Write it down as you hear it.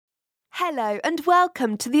Hello and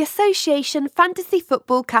welcome to the Association Fantasy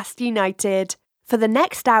Football Cast United. For the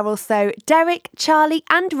next hour or so, Derek, Charlie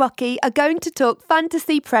and Rocky are going to talk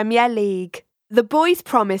Fantasy Premier League. The boys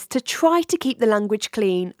promise to try to keep the language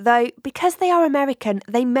clean, though because they are American,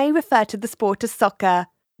 they may refer to the sport as soccer.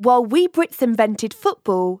 While we Brits invented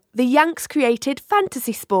football, the Yanks created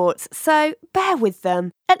fantasy sports, so bear with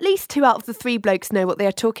them. At least 2 out of the 3 blokes know what they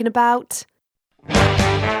are talking about.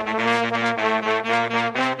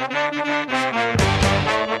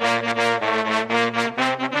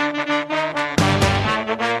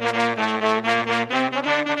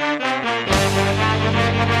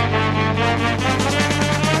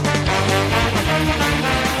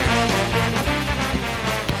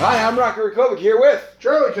 Hi, I'm Rocky Rakovic here with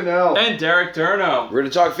Charlie Cannell and Derek Durno. We're going to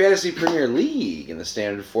talk Fantasy Premier League in the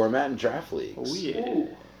standard format and draft leagues. Oh yeah, Ooh.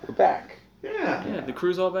 We're back. Yeah, the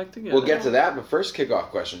crew's all back together. We'll get to that, but first kickoff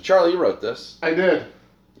question. Charlie, you wrote this. I did.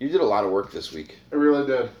 You did a lot of work this week. I really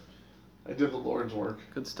did. I did the Lord's work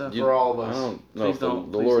Good stuff. for all of I us. don't know Please if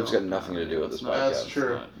don't. the Please Lord's don't. got nothing to do with this Let's podcast. That's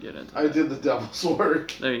true. not get into I that. did the devil's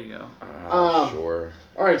work. There you go. Sure.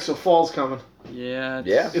 All right, so fall's coming. Yeah.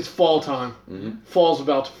 Yeah. It's fall time. Mm-hmm. Fall's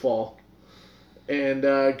about to fall, and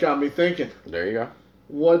got me thinking. There you go.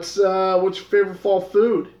 What's your favorite fall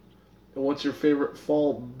food, and what's your favorite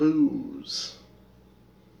fall booze?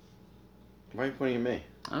 Why are you pointing at me?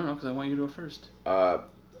 I don't know because I want you to go first. I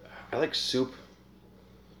like soup.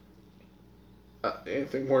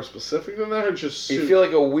 Anything more specific than that, or just soup? You feel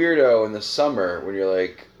like a weirdo in the summer when you're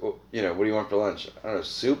like, well, what do you want for lunch? I don't know,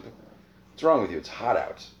 soup? What's wrong with you? It's hot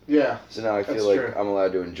out. Yeah. So now I feel That's like true. I'm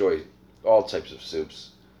allowed to enjoy all types of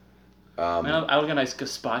soups. I like a nice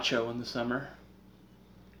gazpacho in the summer.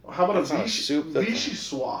 How about That's a not a vichy soup, that's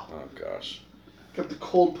vichyssoise? Oh gosh. Got the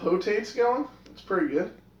cold potates going. It's pretty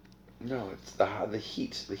good. No, it's the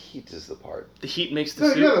heat. The heat is the part. The heat makes the No,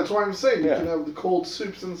 soup. yeah, that's why I'm saying Yeah. you can have the cold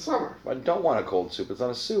soups in the summer. I don't want a cold soup. It's not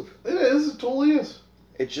a soup. It is. It totally is.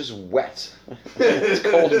 It's just wet. It's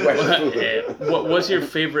cold, wet food. What's your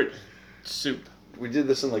favorite soup? We did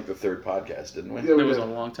this in like the 3rd podcast, didn't we? Yeah, we It was did.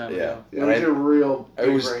 a long time Yeah. ago. Yeah, And we I- did a real big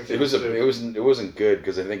ranking of soup. It wasn't good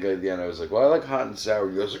because I think at the end I was like, well, I like hot and sour.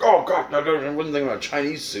 You guys were like, oh god, no, I wasn't thinking about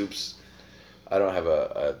Chinese soups. I don't have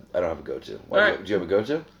a go-to. Why, All right. do you have a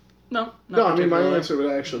go-to? No. No, I mean my particularly. answer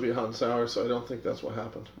would actually be hot and sour, so I don't think that's what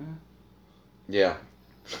happened. Yeah.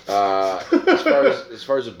 As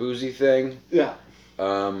far as a boozy thing, Yeah.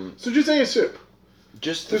 So just any soup.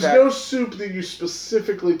 just the There's fact- no soup that you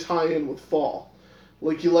specifically tie in with fall.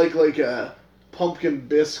 Like you like a pumpkin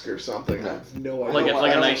bisque or something. I have no idea. Like what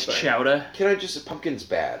a that nice thing. chowder. Can I just? Pumpkin's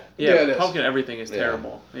bad. Yeah, Yeah, it is. pumpkin. Everything is Yeah.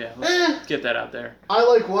 terrible. Yeah, Eh. let's get that out there. I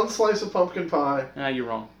like one slice of pumpkin pie You're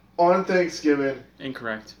wrong. on Thanksgiving,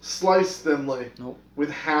 Incorrect. sliced thinly, Nope. with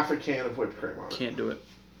half a can of whipped cream on it. Can't do it.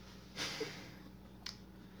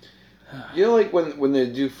 You know, like when they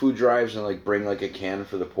do food drives and like bring like a can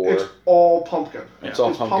for the poor. It's all pumpkin. It's all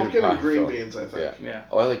It's pumpkin, pumpkin and pie green filled. beans, I think. Yeah. Yeah.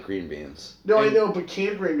 Oh, I like green beans. No, I And- know, but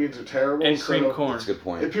canned green beans are terrible. And so cream corn. That's a good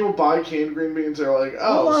point. If people buy canned green beans, they're like,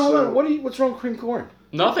 Hold on, hold so... on. What's wrong with cream corn?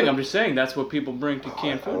 Nothing. I'm just saying that's what people bring to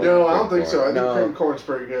canned food. No, I don't think so. I think No. cream corn's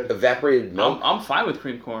pretty good. Evaporated milk. I'm fine with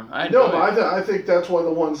cream corn. I No, enjoy but it. I think that's one of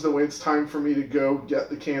the ones that when it's time for me to go get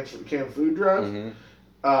the cans for the canned food drive,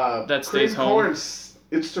 Mhm. That stays cream home. corn,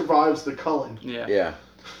 it survives the culling. Yeah. Yeah.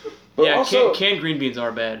 But Yeah, also, canned green beans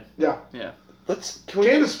are bad. Yeah. Yeah, can we?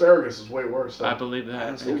 Canned asparagus is way worse, though. I believe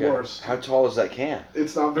that. It's the worst. How tall is that can?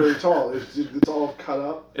 It's not very tall. It's all cut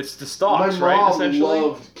up. It's the stalks, My right? mom Essentially.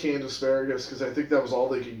 loved canned asparagus because I think that was all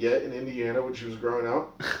they could get in Indiana when she was growing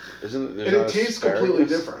up. Isn't there And it not tastes asparagus completely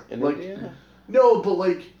different. in Like- Indiana? No, but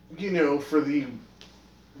for the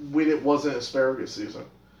when it wasn't asparagus season,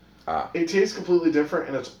 Ah. it tastes completely different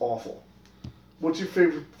and it's awful. What's your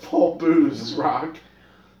favorite fall booze, Rock?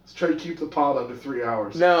 Let's try to keep the pot under 3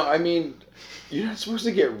 hours. No, I mean, you're not supposed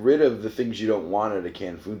to get rid of the things you don't want at a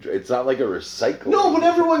canned food. It's not like a recycle. No, but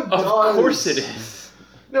everyone Of does. course it is.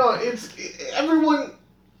 No, everyone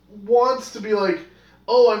wants to be like,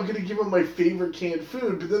 oh, I'm gonna give them my favorite canned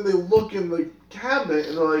food, but then they look in the cabinet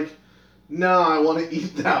and they're like, nah, I want to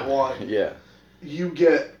eat that one. Yeah. You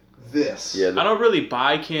get this. Yeah. I don't really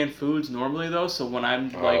buy canned foods normally though, so when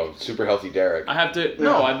I'm like, Oh, super healthy Derek. I have to.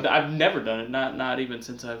 No, I've never done it. Not even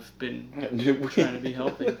since I've been trying to be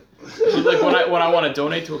healthy. So like when I want to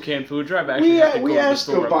donate to a canned food drive, I actually have to go to the asked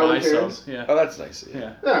store to and buy buy the some. cans? Yeah. Oh, that's nice. of you.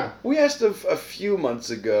 Yeah. Yeah. We asked a few months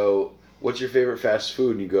ago, what's your favorite fast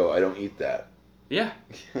food? And you go, I don't eat that. Yeah.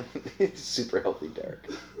 It's super healthy Derek.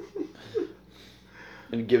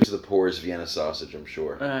 And give to the poor is Vienna sausage, I'm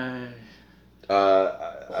sure.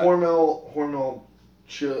 Hormel,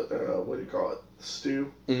 what do you call it?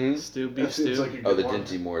 Stew. Mm-hmm. Stew, beef That seems stew. like a good Oh, the one.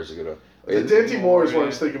 Dinty Moore is a good one. The Dinty Moore is what I Yeah.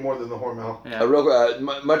 was thinking more than the Hormel.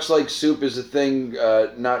 Yeah. Much like soup is a thing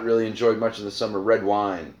not really enjoyed much in the summer, red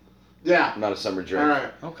wine, Yeah. not a summer drink. All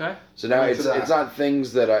right. Okay. So now Into it's that. it's not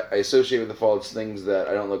things that I associate with the fall, it's things that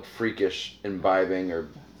I don't look freakish imbibing or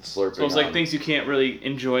slurping So it's like on. things you can't really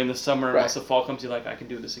enjoy in the summer. Right. Once the fall comes, you're like, I can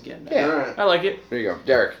do this again. Yeah. All right. I like it. There you go.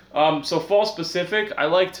 Derek. So fall specific, I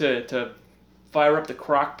like to fire up the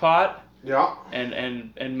crock pot Yeah.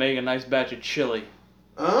 and make a nice batch of chili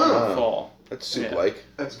Oh, for fall That's soup-like.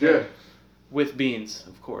 that's good. with beans,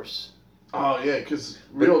 of course. Oh yeah, because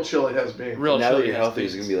real chili has beans. Real Now chili that you're has healthy,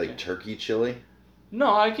 is it beans. going to be like Yeah. turkey chili?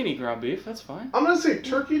 No, I can eat ground beef. That's fine. I'm gonna say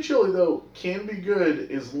turkey chili though can be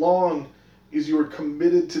good as long as you are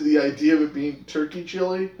committed to the idea of it being turkey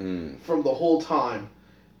chili Mm. from the whole time,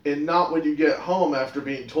 and not when you get home after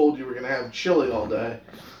being told you were gonna have chili all day,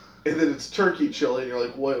 and then it's turkey chili and you're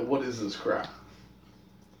like, what is this crap?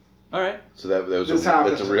 All right. So that was This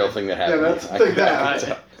happened that's a to real me. thing that Yeah, happened. that's the thing that I happened.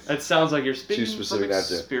 can That sounds like you're speaking Too specific from not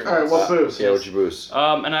to. experience. All right, what booze? tell. Yeah, what's your boost?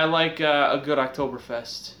 And I like a good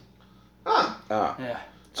Oktoberfest. Ah, Yeah.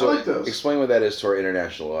 So I like those. explain what that is to our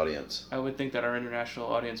international audience. I would think that our international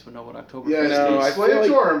audience would know what Oktoberfest yeah. No, I is. Explain feel it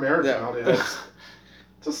to like- our American Yeah, audience. that's-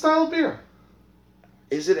 It's a style of beer.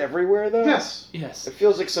 Is it everywhere though? Yes. Yes. It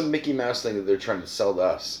feels like some Mickey Mouse thing that they're trying to sell to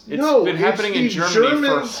us. It's No, been it's happening in the Germany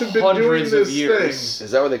Germans for have been doing hundreds of this years.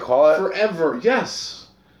 Is that what they call it? Forever. Yes.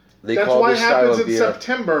 They That's call why it this style happens of in beer.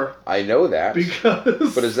 September I know that.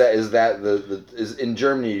 because. But is that the is in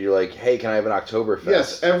Germany? You're like, hey, can I have an Oktoberfest?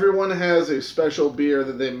 Yes, everyone has a special beer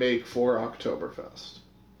that they make for Oktoberfest.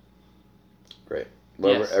 Great.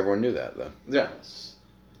 Well, Yes. everyone knew that then. Yeah.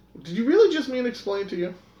 Did you really just mean explain to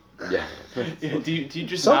you? Yeah. Yeah, do you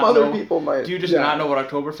just Some not other know? people might. Do you just Yeah. not know what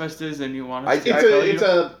Oktoberfest is, and you want I- us to It's tell a you? it's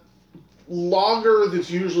a lager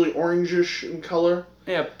that's usually orangish in color,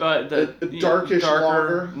 Yeah, but the a darkish darker,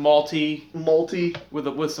 lager. malty malty.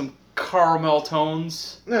 with some caramel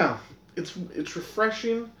tones. No, it's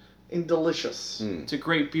refreshing and delicious. Mm. It's a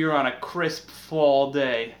great beer on a crisp fall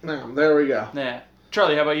day. Now there we go. Yeah,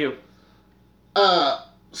 Charlie, how about you?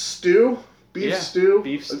 Stew, beef Yeah, stew,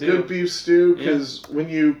 beef a stew. good beef stew because when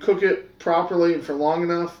you cook it properly and for long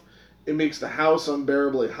enough, it makes the house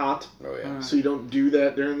unbearably hot. Oh yeah. So you don't do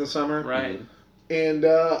that during the summer. Right. And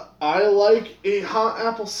I like a hot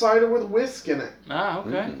apple cider with whisk in it. Ah, okay.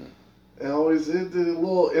 Mm. I always did the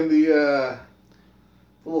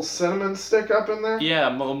little cinnamon stick up in there. Yeah,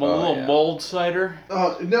 a little yeah. mulled cider.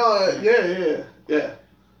 Oh no, yeah.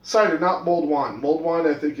 Cider, not mulled wine. Mulled wine,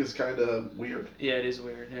 I think, is kind of weird. Yeah, it is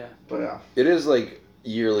weird. Yeah. But yeah, It is like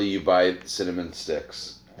yearly you buy cinnamon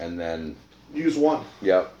sticks and then use one.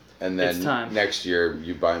 yep. And then It's time. next year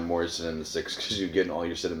you buy more cinnamon sticks because you're getting all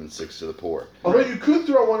your cinnamon sticks to the pour. Although you could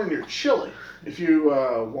throw one in your chili if you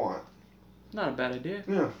want. Not a bad idea.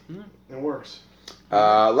 Yeah, Hmm. it works.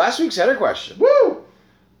 Last week's header question: Woo!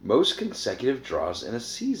 most consecutive draws in a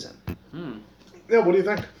season. Hmm. Yeah, what do you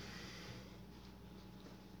think?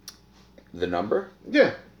 The number?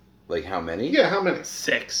 Yeah, Like how many? yeah. How many?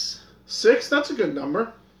 6. 6. That's a good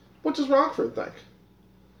number. What does Rockford think?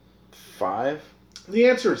 5. The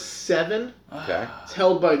answer is 7. Okay. It's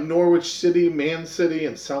held by Norwich City, Man City,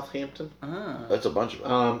 and Southampton. Ah. That's a bunch of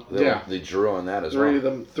them. They drew on that as Three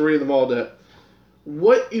well. of them all did.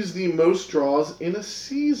 What is the most draws in a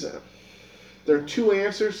season? There are 2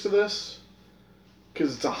 answers to this,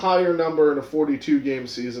 because it's a higher number in a 42-game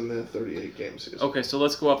season than a 38-game season. Okay, so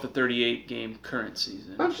let's go off the 38 game current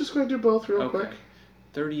season. I'm just going to do both real Okay. quick.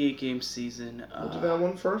 38 game season. We'll do that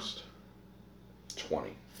one first.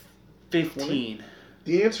 20. 15.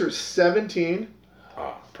 The answer is 17.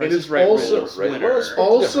 Price It is is Right also- wins Right, winner. well, it's-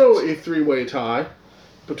 Also a 3-way tie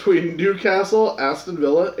between Newcastle, Aston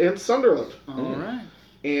Villa, and Sunderland. All right.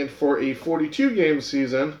 And for a 42-game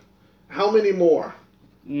season, how many more?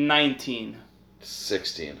 19.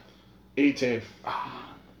 16. 18.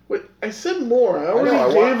 Wait, I said more. I already I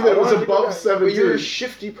gave that it was wanted to go above back. 17. But you're a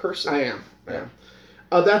shifty person. I am. Yeah.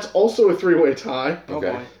 That's also a 3-way tie, Oh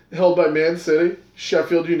Okay. boy. held by Man City,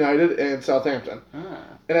 Sheffield United, and Southampton. Ah.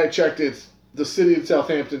 And I checked it. The City and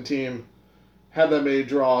Southampton team had that many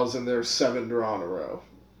draws in their 7 draw in a row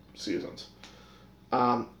seasons.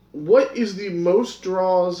 What is the most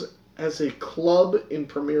draws as a club in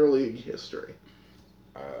Premier League history?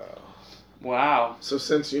 Wow. So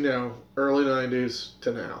since, early 90s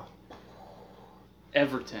to now.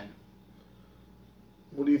 Everton.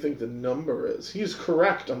 What do you think the number is? He's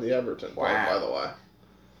correct on the Everton part, Wow. by the way.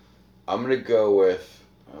 I'm going to go with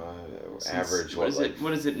Since- average. What is like it?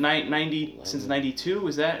 What is it? 90 since 92?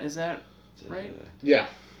 Is that right? Yeah.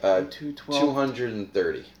 212.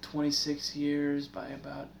 230. 26 years by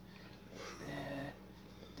about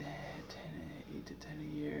 10 to 10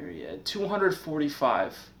 a year. Yeah,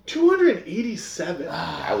 245. 287.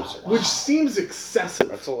 Wowzer. Which seems excessive.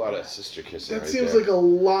 That's a lot of sister kissing. That right seems there. like a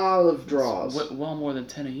lot of draws. Well more than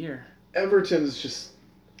 10 a year. Everton's just...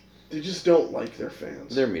 They just don't like their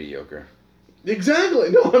fans. They're mediocre. Exactly.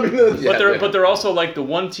 No, I mean... That's, Yeah. But they're also like the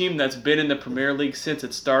one team that's been in the Premier League since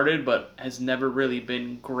it started, but has never really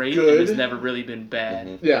been great Good. and has never really been bad.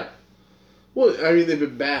 Mhm. Yeah. Well, I mean, they've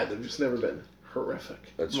been bad. They've just never been horrific.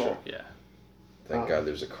 That's Well, true. yeah. Thank God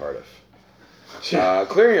there's a Cardiff. Yeah.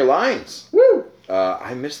 Clearing your lines. Woo!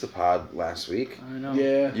 I missed the pod last week. I know.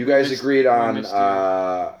 Yeah. You guys Missed- agreed we on missed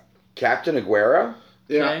you. Captain Aguero.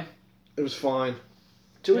 Yeah. Okay. It was fine.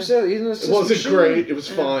 Two assists. He's an It assist wasn't machine. great. It was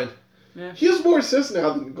Yeah. fine. Yeah. He has more assists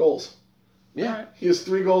now than goals. Yeah. Alright. He has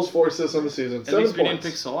 3 goals, 4 assists on the season. At 7 least we points.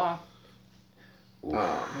 didn't pick Salah.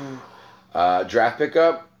 Draft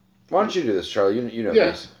pickup. Why don't you do this, Charlie? You know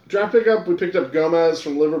Yeah. these. Draft pickup, we picked up Gomez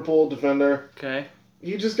from Liverpool, defender. Okay.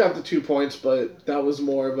 He just got the 2 points, but that was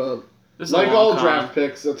more of a... This is Like a long all con. draft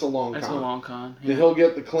picks, that's a long That's con. a long con. And he'll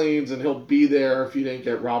get the cleans, and he'll be there if you didn't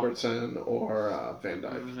get Robertson or Van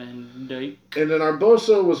Dijk. Van Dijk. And then our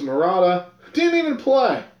Boso was Murata, who didn't even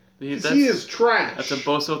play. That's, He is trash. that's a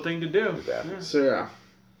Boso thing to do. Yeah. Yeah. So, yeah.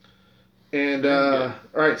 And, Yeah.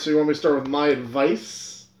 alright, so you want me to start with my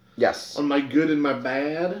advice Yes. on my good and my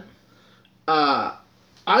bad?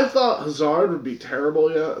 I thought Hazard would be terrible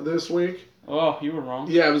this week. Oh, you were wrong.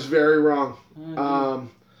 Yeah, I was very wrong. Oh,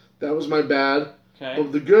 That was my bad. okay.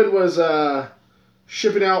 But the good was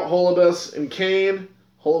shipping out Holebas and Kane.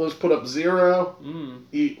 Holebas put up 0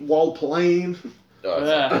 while playing. Yeah.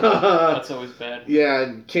 yeah, That's always bad.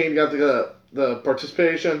 and Kane got the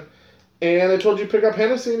participation. And I told you to pick up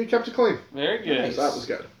Hennessy, and he kept it clean. Very good. So that was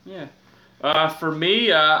good. Yeah. For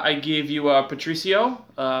me, I gave you Patricio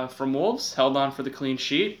from Wolves, held on for the clean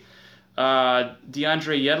sheet.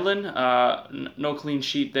 DeAndre Yedlin, no clean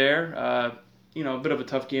sheet there. A bit of a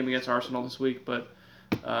tough game against Arsenal this week, but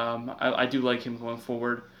I do like him going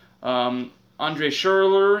forward. Andre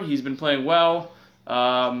Schürrle, he's been playing well.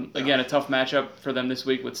 Again, a tough matchup for them this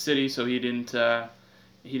week with City, so he didn't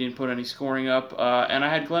put any scoring up. And I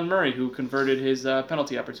had Glenn Murray, who converted his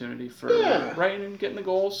penalty opportunity for Brighton and getting the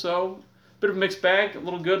goal. So, bit of a mixed bag, a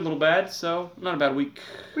little good, a little bad. So, not a bad week.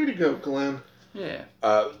 Way to go, Glenn. Yeah.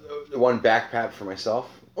 One back pat for myself.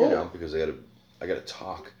 You Oh. know, because I gotta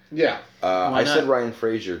talk. Yeah. I said not? Ryan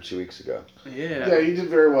Frazier 2 weeks ago. Yeah, you did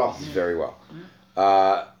very well. Very well.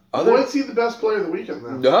 Was he the best player of the weekend,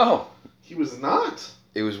 then? No, He was not.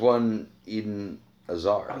 it was one Eden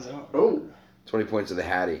Hazard. Oh. 20 points of the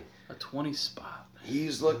Hattie. A 20 spot.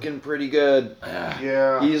 He's looking pretty good.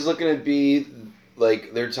 Yeah. He's looking to be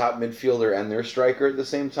like their top midfielder and their striker at the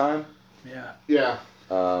same time. Yeah. Yeah.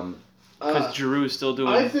 Because Giroud is still doing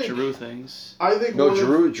I think- Giroud things. I think No, one of-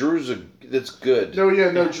 Giroud's that's good. No,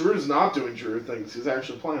 Giroud's not doing Giroud things. He's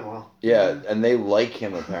actually playing well. Yeah, and they like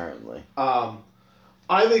him apparently.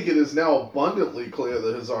 I think it is now abundantly clear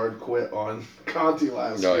that Hazard quit on Conte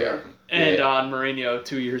last Oh, year. And Yeah. on Mourinho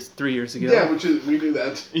 3 years ago. Yeah, which is we knew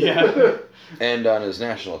that. Yeah. And on his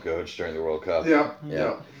national coach during the World Cup. yeah.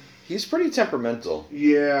 Yeah. He's pretty temperamental.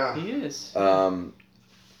 Yeah. He is.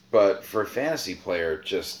 But for a fantasy player,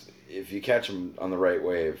 just if you catch him on the right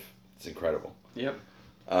wave, it's incredible. Yep.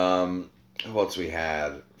 Who else we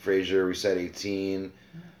had? Frazier, we said 18.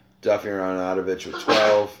 Duffy Arnautovic with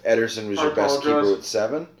 12. Ederson was I your best keeper apologize. with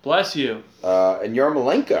 7. Bless you. And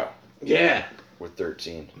Yarmolenko Yeah. with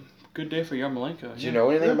 13. Good day for Yarmolenko. Do you know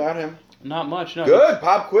anything about him? Not much, no. Good.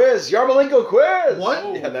 Pop quiz. Yarmolenko quiz.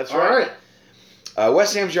 What? Yeah, that's All right. right.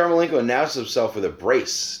 West Ham's Yarmolenko announced himself with a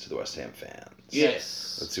brace to the West Ham fans.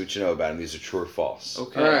 Yes. Let's see what you know about him. These are true or false.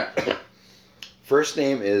 Okay. All right. First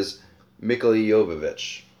name is Mikhail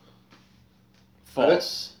Jovovich.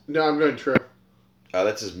 False. No, I'm going true.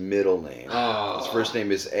 That's his middle name. Oh. His first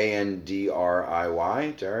name is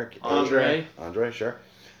Andriy. Derek? Andre. Andre, sure.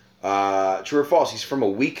 True or false? He's from a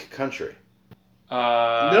weak country.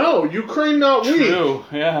 No, Ukraine not weak. True.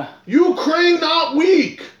 Yeah. Ukraine not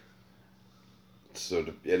weak. So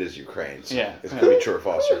it is Ukraine. So Yeah. It's going to be true or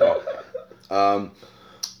false. Your call.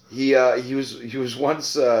 He was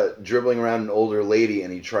once dribbling around an older lady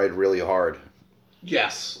and he tried really hard.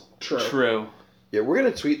 Yes. True. True. Yeah, we're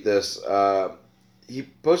going to tweet this. He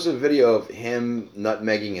posted a video of him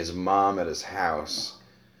nutmegging his mom at his house,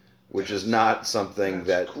 which is not something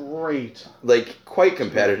That's that, great. like, quite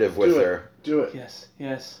competitive with Do it. her. Do it. Yes.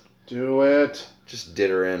 Yes. Do it. Just did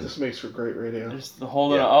her in. This makes for great radio. Just the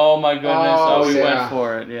holding. Yeah. Oh my goodness. Oh, Oh, we yeah. went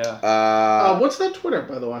for it. Yeah. What's that Twitter,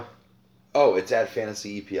 by the way? Oh, it's at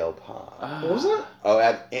Fantasy EPL Pod. What was that? Oh,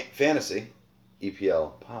 at Fantasy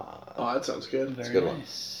EPL Pod. Oh, that sounds good. Very a good one.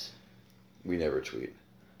 nice. We never tweet.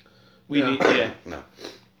 We Yeah. need, No.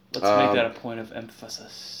 Let's make that a point of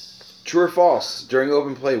emphasis. True or false? During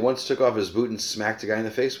open play, once took off his boot and smacked a guy in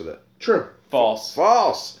the face with it. True. False.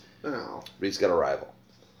 False. Oh. But he's got a rival.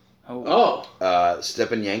 Oh.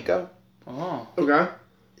 Stepanenko. Oh. Okay.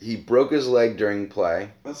 He broke his leg during play.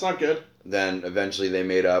 That's not good. Then eventually they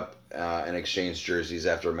made up and exchanged jerseys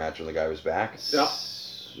after a match when the guy was back. Yeah.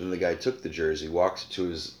 Then the guy took the jersey, walked to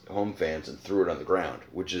his home fans, and threw it on the ground,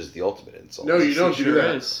 which is the ultimate insult. No, you don't Sure do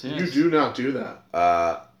that. is, yes. You do not do that.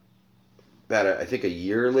 About I think a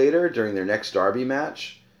year later, during their next derby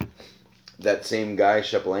match, that same guy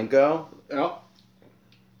Shepelenko, Yeah.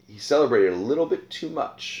 he celebrated a little bit too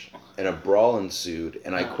much, and a brawl ensued.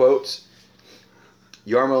 And I quote,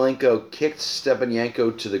 Yarmolenko kicked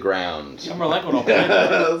Stepanenko to the ground. Yarmolenko don't play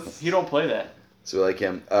that. He don't play that. So we like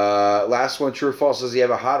him. Last one, true or false, does he have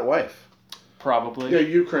a hot wife? Probably. Yeah,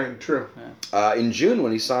 Ukraine. True. In June,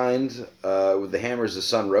 when he signed with the Hammers, the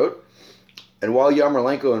Sun wrote, and while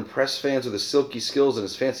Yarmolenko impressed fans with his silky skills and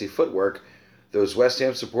his fancy footwork, those West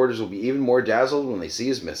Ham supporters will be even more dazzled when they see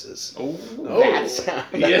his misses. Oh. That's Yeah.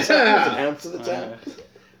 an ounce of the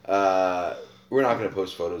time. We're not going to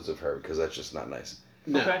post photos of her because that's just not nice.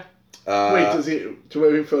 No. Okay. Wait, do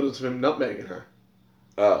we have photos of him nutmegging her?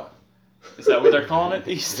 Oh, Is that what they're calling it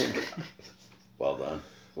these days? well done.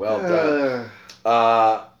 Well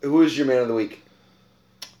done. Who is your man of the week?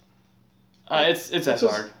 It's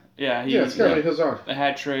Hazard. Yeah, Yeah, it's gotta be Hazard. a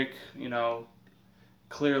hat trick. You know,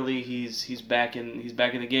 clearly he's back in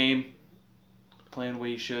the game, playing the way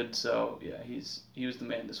he should. So yeah, he was the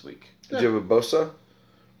man this week. Do you have a Bosa?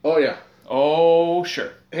 Oh yeah, Oh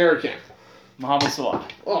sure, Hurricane. Mohamed Salah.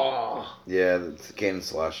 Oh, Yeah, it's the Kane and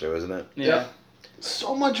Salah show, isn't it? Yeah. Yeah.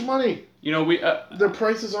 So much money. You know we Their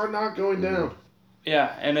prices are not going down.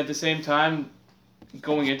 yeah, and at the same time,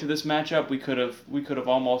 going into this matchup, we could have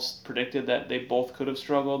almost predicted that they both could have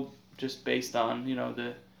struggled just based on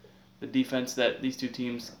the defense that these two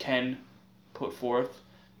teams can put forth.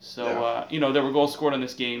 So there were goals scored in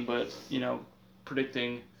this game, but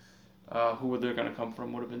predicting who they're going to come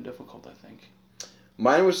from would have been difficult, I think.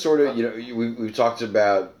 Mine was sort of, we've talked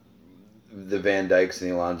about the Van Dijks and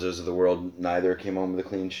the Alonsos of the world. Neither came home with a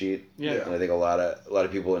clean sheet. Yeah. And I think a lot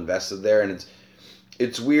of people invested there, and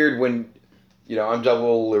it's weird when, I'm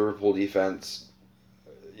double Liverpool defense,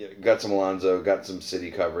 got some Alonso, got some City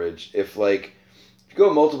coverage. If you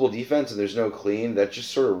go multiple defense and there's no clean, that just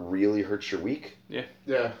sort of really hurts your week.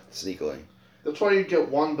 Yeah. Sneakily. That's why you get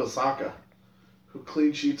one Basaka, who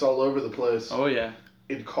clean sheets all over the place. Oh yeah,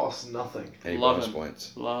 It costs nothing. Any Love bonus him.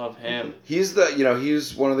 points. love him. He's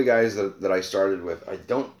he's one of the guys that I started with. I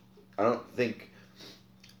don't think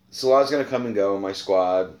Salah's gonna come and go in my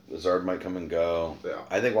squad. Lazard might come and go. Yeah.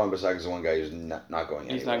 I think Wan-Bissaka is the one guy who's not going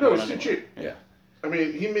He's anywhere. not No, going it's too anywhere. cheap. Yeah. I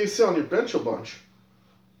mean, he may sit on your bench a bunch,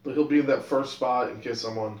 but he'll be in that first spot in case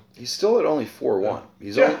someone. He's still at only 4-1.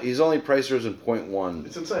 Yeah. He's only price risen 0.1.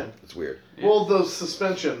 It's insane. It's weird. Yeah. Well, the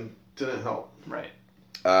suspension didn't help. Right.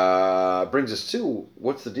 Brings us to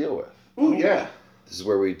what's the deal with? Ooh, yeah. This is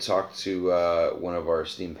where we talk to one of our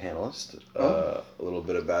esteemed panelists a little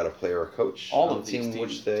bit about a player or coach All on of the these team team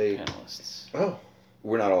which they panelists. Oh,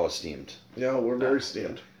 we're not all esteemed. yeah, we're very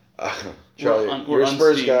steamed. Charlie, we're you're a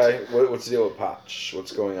Spurs unsteamed. guy. What's the deal with Poch?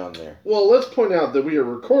 What's going on there? Well, let's point out that we are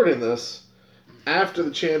recording this after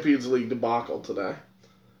the Champions League debacle today,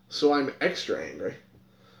 so I'm extra angry.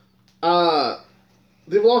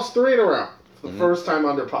 They've lost 3 in a row for the first time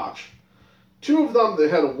under Poch. 2 of them, they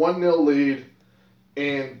had a 1-0 lead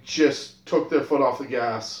and just took their foot off the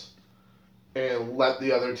gas and let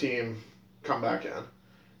the other team come back in.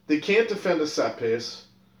 They can't defend a set piece.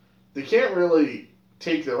 They can't really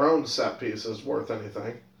take their own set pieces worth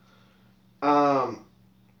anything.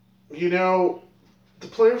 The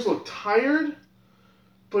players look tired,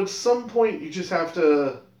 but at some point you just have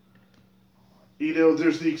to,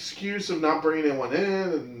 there's the excuse of not bringing anyone in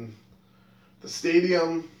and the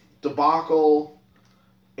stadium debacle,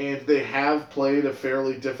 and they have played a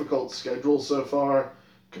fairly difficult schedule so far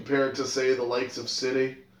compared to, say, the likes of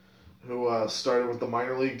City, who started with the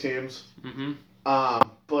minor league teams. Mm-hmm.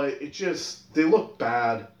 But they look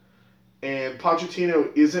bad, and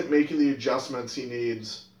Pochettino isn't making the adjustments he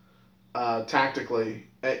needs tactically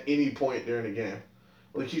at any point during a game.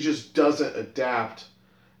 He just doesn't adapt,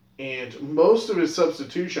 and most of his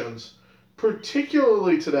substitutions,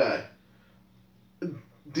 particularly today,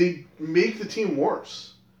 they make the team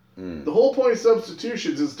worse. The whole point of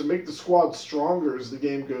substitutions is to make the squad stronger as the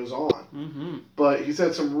game goes on. Mm-hmm. But he's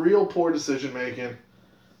had some real poor decision making.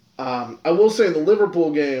 I will say in the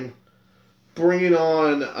Liverpool game, bringing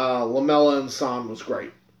on Lamella and Son was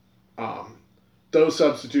great. Those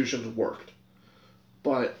substitutions worked.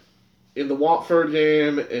 But in the Watford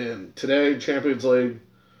game and today Champions League,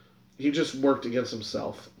 he just worked against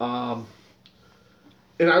himself. And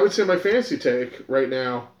I would say my fantasy take right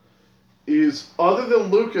now is, other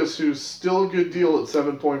than Lucas, who's still a good deal at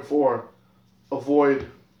 7.4, avoid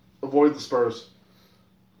the Spurs.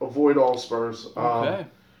 Avoid all Spurs. Okay.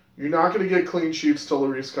 You're not going to get clean sheets till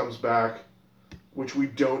Lloris comes back, which we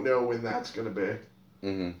don't know when that's going to be.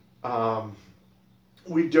 Mm-hmm.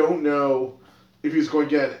 We don't know if he's going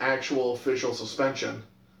to get an actual official suspension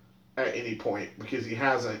at any point, because he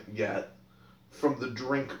hasn't yet from the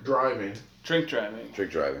drink driving. Drink driving.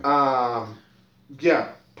 Drink driving.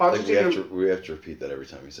 Yeah. I think Pochettino. we have to repeat that every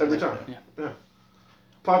time he says Every it. time. Yeah.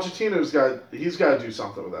 Pochettino's got to do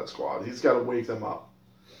something with that squad. He's got to wake them up.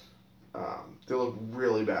 They look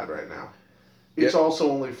really bad right now. It's also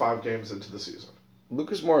only 5 games into the season.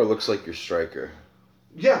 Lucas Moura looks like your striker.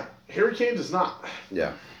 Yeah, Harry Kane does not.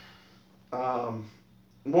 Yeah.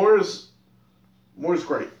 Moura's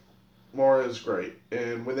great. Moura is great.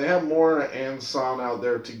 And when they have Moura and Son out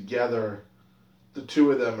there together, the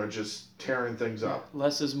two of them are just tearing things up.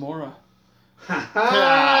 Less is Mora.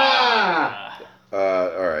 Ha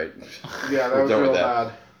All right. Yeah, that We're was done real with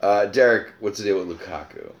bad. that. Derek, what's the deal with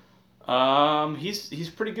Lukaku? He's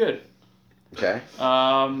pretty good. Okay.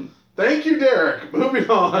 Thank you, Derek. Moving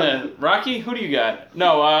on. Rocky, who do you got?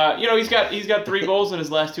 No, he's got 3 goals in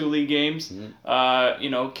his last 2 league games.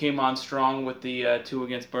 Came on strong with the 2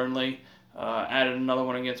 against Burnley. Added another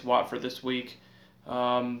one against Watford this week. He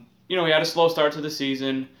had a slow start to the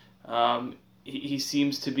season. He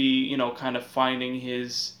seems to be, kind of finding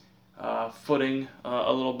his footing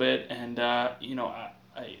a little bit, and I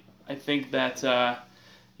think that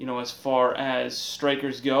as far as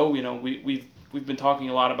strikers go, we've been talking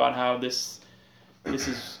a lot about how this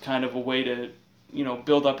is kind of a way to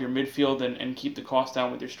build up your midfield and keep the cost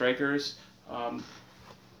down with your strikers.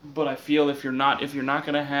 But I feel if you're not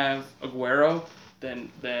going to have Aguero, then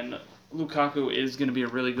Lukaku is going to be a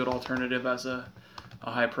really good alternative as a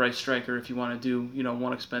high price striker if you want to do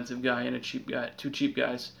one expensive guy and a cheap guy, 2 cheap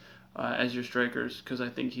guys as your strikers, because I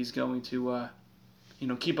think he's going to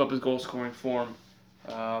keep up his goal scoring form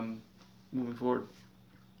moving forward.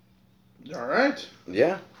 All right.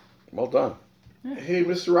 Yeah. Well done. Hey,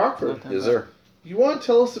 Mr. Rockford. Yes, sir. You want to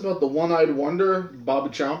tell us about the one-eyed wonder, Bobby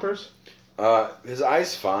Chompers? His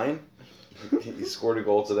eye's fine. He scored a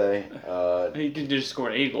goal today. He didn't just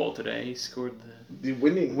score a goal today. He scored The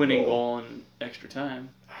winning goal in extra time.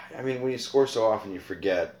 I mean, when you score so often, you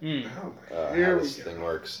forget Oh, how here we this go. thing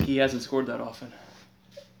works. He hasn't scored that often.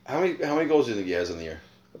 How many goals do you think he has in the year?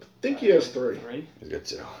 I think he has 3. 3? He's got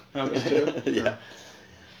 2. Okay. Yeah.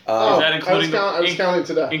 Oh, Is that including I was counting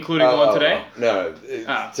today. Including one today? No,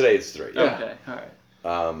 today it's 3. Yeah. Okay, all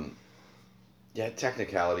right. Yeah,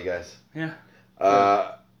 technicality, guys. Yeah.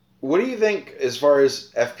 What do you think as far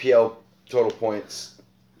as FPL total points,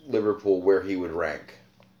 Liverpool, where he would rank?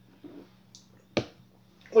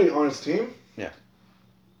 Wait, on his team? Yeah.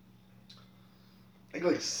 I think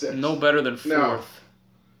like 6. No better than 4th. No.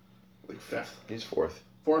 Like 5th. He's 4th.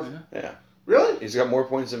 4th? Yeah. Really? He's got more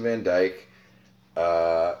points than Van Dijk.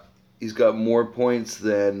 He's got more points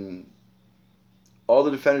than all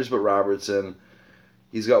the defenders but Robertson.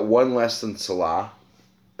 He's got 1 less than Salah.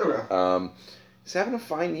 Okay. He's having a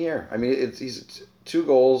fine year. I mean, he's 2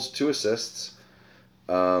 goals, 2 assists.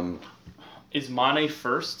 Is Mane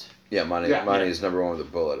first? Yeah, Mane is number 1 with a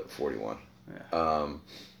bullet at 41. Yeah.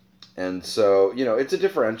 And so, it's a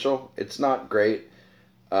differential. It's not great.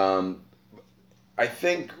 I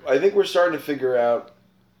think we're starting to figure out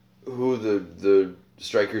who the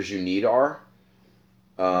strikers you need are.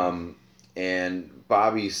 And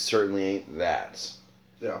Bobby certainly ain't that.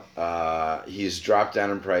 Yeah. He's dropped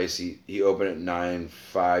down in price. He opened at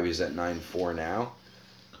 9.5. He's at 9.4 now.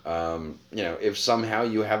 If somehow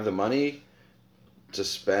you have the money to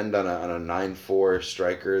spend on a 9.4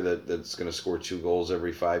 striker that's going to score 2 goals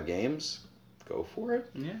every 5 games, go for it.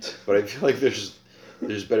 Yeah. But I feel like there's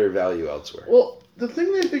better value elsewhere. Well, the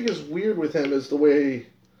thing that I think is weird with him is the way,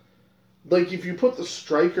 like, if you put the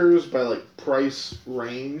strikers by, like, price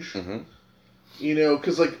range, Mm-hmm.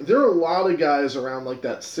 because, like, there are a lot of guys around, like,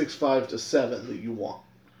 that 6.5 to 7 that you want.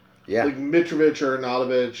 Yeah. Like Mitrovic or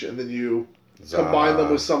Arnautovic, and then you combine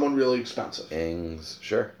them with someone really expensive. Ings,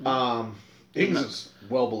 sure. Ings is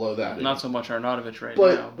well below that. Not so much Arnautovic right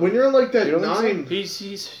but now. when you're in, like, that You don't think 9...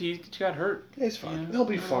 He got hurt. Yeah, he's fine. He'll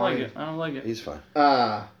be I fine. don't like it. He's fine.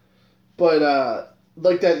 But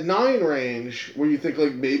like that 9 range where you think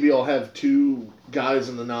like maybe I'll have 2 guys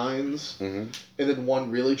in the 9s Mm-hmm. and then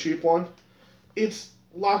 1 really cheap one. It's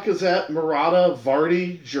Lacazette, Murata,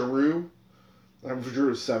 Vardy, Giroud.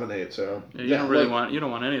 Giroud's 7'8", so Yeah, you don't like, you don't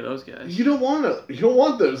want any of those guys. You don't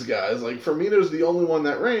want those guys. Like Firmino's the only one in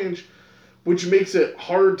that range, which makes it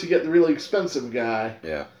hard to get the really expensive guy.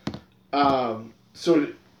 Yeah. So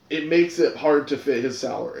it makes it hard to fit his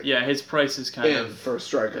salary. Yeah, his price is kind And of for a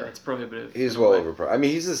striker. it's prohibitive. He's in a well way. overpriced. I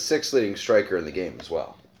mean, he's the 6th leading striker in the game as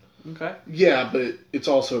well. Okay. Yeah, but it's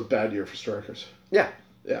also a bad year for strikers. Yeah.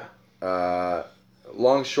 Yeah.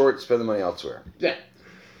 Long, short, spend the money elsewhere. Yeah.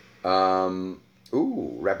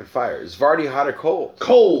 Rapid fire. Is Vardy hot or cold?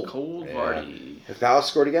 Cold. Cold Yeah. Vardy. Have Palace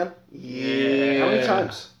scored again? Yeah. How many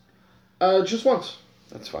times? Just once.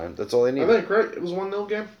 That's fine. That's all they I need. think, right? It was 1-0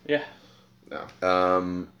 game? Yeah.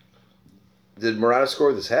 No. Did Morata score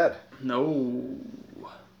with his head? No.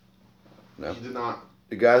 No. He did not.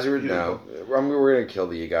 The guys were He no. I mean, we're gonna kill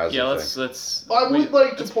the guys. Yeah, thing. let's. I would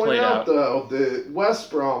like to it's point played out, though, that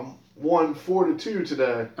West Brom won 4-2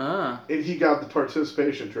 today, Ah, and he got the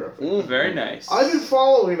participation trophy. Mm. very nice. I've been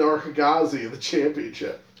following Arhagazi in the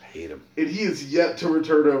championship, I hate him. and he is yet to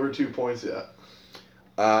return over 2 points yet.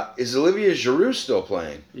 Is Olivier Giroud still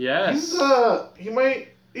playing? Yes.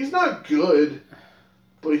 He's not good,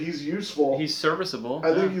 but he's useful. He's serviceable.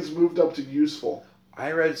 I think he's moved up to useful.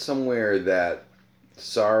 I read somewhere that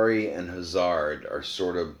Sarri and Hazard are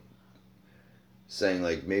sort of saying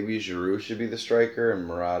like maybe Giroud should be the striker and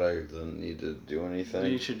Morata doesn't need to do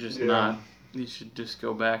anything. You should just Yeah. not. You should just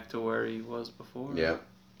go back to where he was before. Yeah.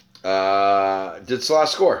 Did Salah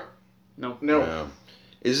score? No. No,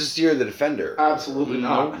 Is this year the defender? absolutely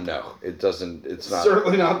not. No, it doesn't. It's not.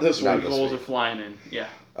 Certainly not this Not week. this Goals week. are flying in. Yeah.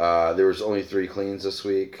 There was only 3 cleans this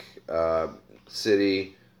week.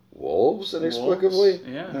 City, Wolves inexplicably, Wolves,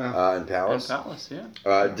 yeah. Yeah. and And Palace. Palace,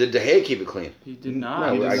 yeah. Did De Gea keep it clean? He did No,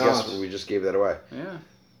 not. he did I not. guess we just gave that away. Yeah.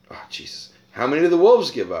 Oh Jesus! How many did the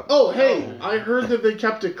Wolves give up? Oh, hey, I heard that they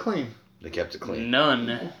kept it clean. They kept it clean.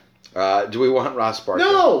 None. Do we want Ross Barkley?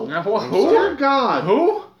 No! Who? Dear God.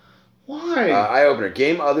 Who? Why? Eye opener.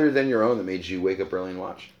 Game other than your own that made you wake up early and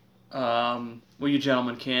watch. Well, you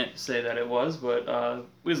gentlemen can't say that it was, but it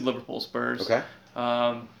was Liverpool Spurs. Okay.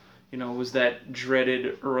 It was that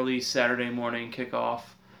dreaded early Saturday morning kickoff,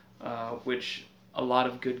 which a lot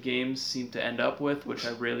of good games seem to end up with, which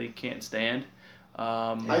I really can't stand.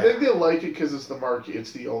 I think they like it because it's the marquee.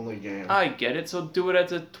 It's the only game. I get it, so do it at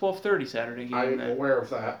the 12:30 Saturday game I am then. aware of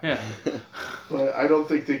that. Yeah, But I don't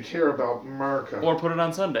think they care about America. or put it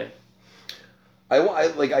on Sunday.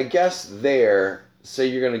 I guess there. Say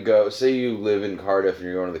you're gonna go. Say you live in Cardiff and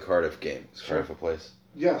you're going to the Cardiff game. Is Sure. Cardiff a place?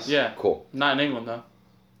 Yes. Yeah, Cool. not in England though.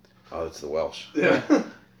 Oh, it's the Welsh. Yeah.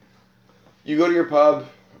 You go to your pub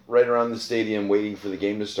right around the stadium, waiting for the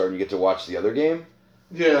game to start, and you get to watch the other game.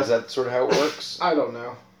 Yeah. Is that sort of how it works? I don't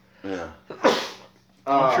know. Yeah.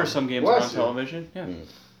 I'm sure some games are on bless you. television. Yeah.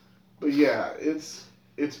 But yeah, it's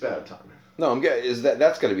bad timing. No, I'm getting.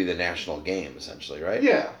 That's going to be the national game essentially, right?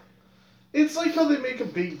 Yeah. It's like how they make a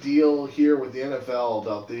big deal here with the NFL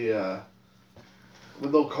about the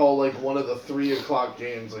when they'll call like one of the 3 o'clock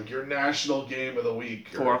games like your national game of the week.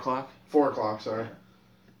 4 o'clock. 4 o'clock, sorry.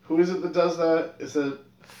 Who is it that does that? Is it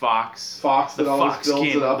Fox. Fox that The always Fox builds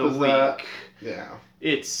game it up of as the that? week. Yeah.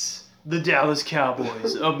 It's the Dallas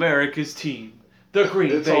Cowboys, America's team. The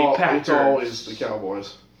Green Bay Packers. It's always the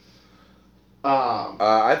Cowboys.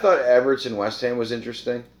 I thought Everton West Ham was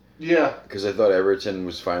interesting Yeah. because I thought Everton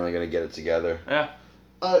was finally going to get it together. Yeah.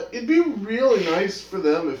 It'd be really nice for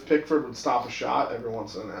them if Pickford would stop a shot every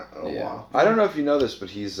once in a while. I don't know if you know this, but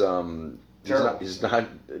he's Terrible. He's not.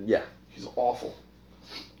 Yeah. He's awful.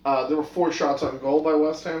 There were 4 shots on goal by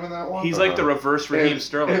West Ham in that one. He's like the reverse Raheem and,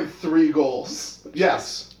 Sterling. And 3 goals.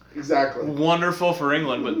 Yes, exactly. Wonderful for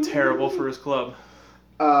England, but terrible for his club.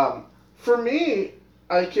 For me,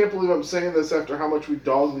 I can't believe I'm saying this after how much we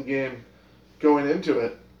dogged the game going into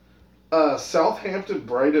it.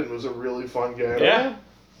 Southampton-Brighton was a really fun game. Yeah.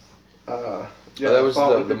 Yeah, that was I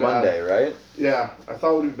thought it the would be Monday, bad. right? Yeah, I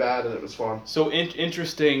thought it would be bad, and it was fun. So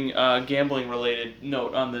interesting gambling-related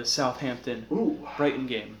note on the Southampton Ooh. Brighton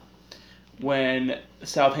game. When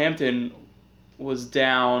Southampton was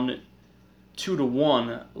down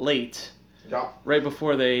 2-1 late, Yeah. right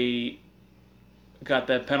before they got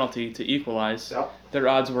that penalty to equalize, Yep. their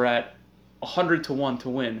odds were at 100-1 to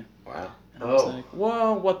win. Wow. And I was Oh. like,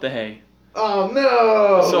 whoa, what the hey? Oh,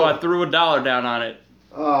 no! So I threw $1 down on it,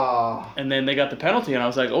 Oh. and then they got the penalty, and I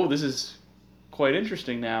was like, oh, this is quite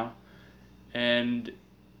interesting now. And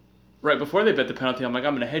right before they bet the penalty, I'm like,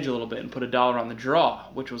 I'm going to hedge a little bit and put $1 on the draw,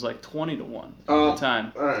 which was like 20-1 at Oh. the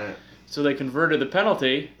time. Alright. So they converted the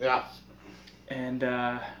penalty Yeah. and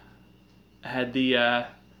had the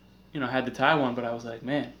had the tie one, but I was like,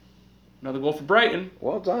 man, another goal for Brighton.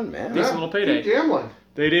 Well done, man. Decent little payday. Keep gambling.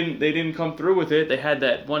 They didn't come through with it. They had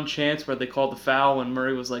that one chance where they called the foul when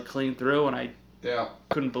Murray was like clean through, and I Yeah.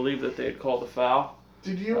 couldn't believe that they had called the foul.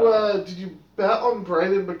 Did you bet on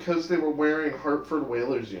Brighton because they were wearing Hartford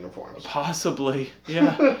Whalers uniforms? Possibly,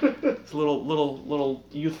 yeah. It's a little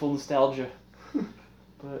youthful nostalgia.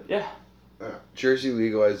 But yeah, Jersey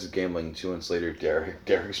legalizes gambling. 2 months later,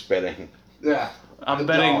 Derek's betting. Yeah. I'm The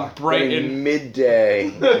betting dollar. Brighton,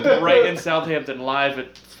 Midday. Brighton, Southampton live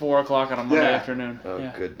at 4:00 on a Monday Yeah. afternoon. Oh,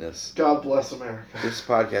 Yeah. goodness. God bless America. This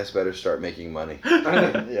podcast better start making money.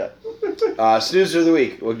 Yeah. Snoozer of the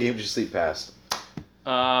week. What game did you sleep past?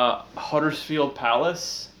 Huddersfield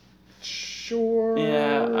Palace. Sure.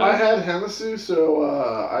 Yeah, I had Hennessy, so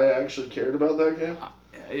I actually cared about that game.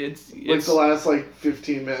 It's Like the last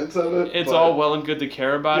 15 minutes of it. it's but- all well and good to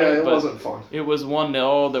care about Yeah, it, it but wasn't fun. it was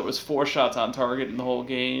 1-0. There was 4 shots on target in the whole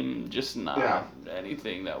game. Just not Yeah.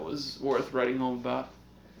 anything that was worth writing home about.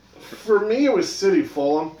 For me, it was City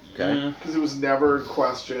Fulham Okay. Yeah. because it was never a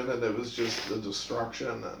question and it was just the destruction,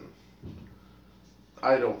 and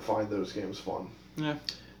I don't find those games fun. Yeah.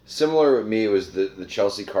 Similar with me, it was the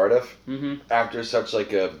Chelsea Cardiff. Mm-hmm. After such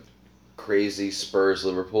a crazy Spurs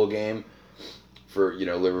Liverpool game, for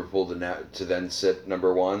Liverpool to then sit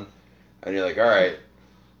number 1, and you're like, all right,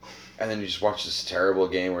 and then you just watch this terrible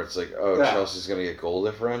game where it's like, oh, Yeah. Chelsea's gonna get goal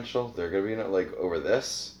differential. They're gonna be over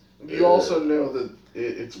this. You also know that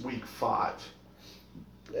it's week 5.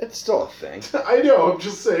 It's still a thing. I know, I'm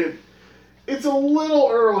just saying, it's a little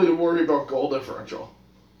early to worry about goal differential.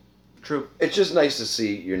 True. It's just nice to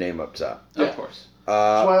see your name up top. Yeah. Of course.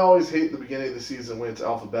 That's why I always hate the beginning of the season when it's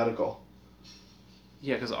alphabetical.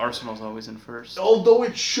 Yeah, because Arsenal's always in first. Although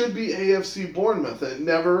it should be AFC Bournemouth, and it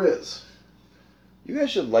never is. You guys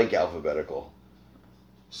should like alphabetical.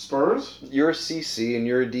 Spurs? You're a CC and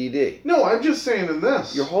you're a DD. No, I'm just saying in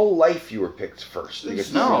this. Your whole life you were picked first. You get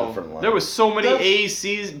to sit on the front No, line. there was so many That's- A's,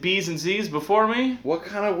 C's, B's, and C's before me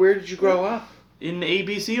Where did you grow up? in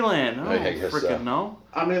ABC land. Oh, I guess freaking so. no.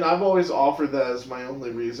 I mean, I've always offered that as my only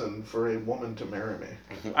reason for a woman to marry me.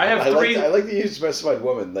 I have three- I like that you specified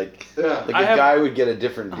woman. Yeah. A I have- guy would get a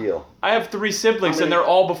different deal. I have 3 siblings, How many- and they're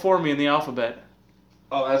all before me in the alphabet.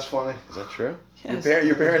 Oh, that's funny. Is that true? Yes.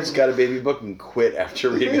 Your parents got a baby book and quit after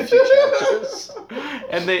reading a few chapters.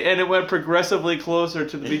 And it went progressively closer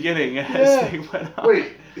to the beginning as Yeah. they went on. Wait,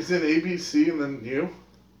 is it ABC and then you?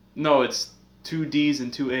 No, it's 2 D's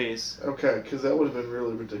and 2 A's. Okay, because that would have been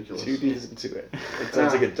really ridiculous. 2 D's into it. It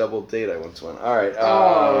sounds like a double date I once went. All right. Oh,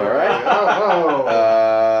 All right.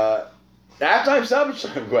 Oh, Halftime stoppage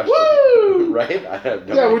time question. Woo! Right? I have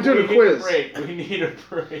no Yeah, idea. we're doing a We need quiz. break. We need a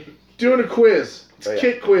break. Doing a quiz. It's Oh, a yeah.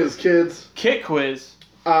 kit quiz, kids. Kit quiz.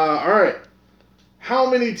 All right. How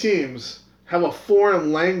many teams have a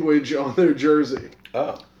foreign language on their jersey?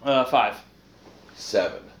 Oh, 5.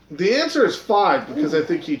 7. The answer is 5 because I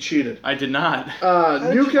think he cheated. I did not.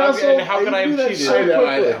 Newcastle. How could I have cheated?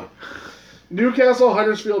 I know. Newcastle,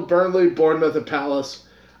 Huddersfield, Burnley, Bournemouth, and Palace.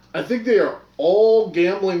 I think they are all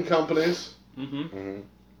gambling companies, Mm-hmm. Mm-hmm.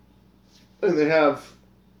 and they have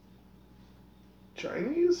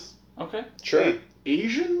Chinese, Okay. Sure.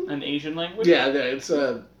 Asian. An Asian language? Yeah, it's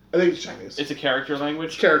I think it's Chinese. It's a character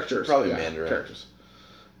language? characters. Probably yeah, Mandarin. Characters.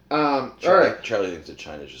 All right. Charlie thinks that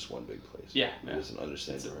China's just one big place. Yeah. He doesn't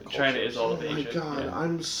understand different China cultures. is all Oh of my Asia. god, yeah.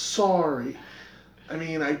 I'm sorry. I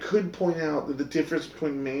mean, I could point out that the difference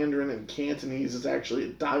between Mandarin and Cantonese is actually a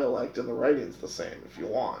dialect and the writing's the same if you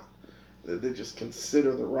want. They just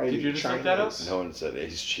consider the writing Did you just Chinese. look that up? No one said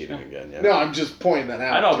he's cheating again. Yeah. No, I'm just pointing that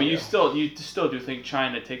out. I know, to but you still do think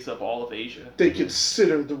China takes up all of Asia. They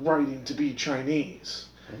consider the writing to be Chinese.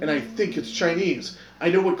 And I think it's Chinese. I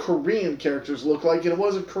know what Korean characters look like, and it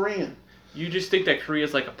wasn't Korean. You just think that Korea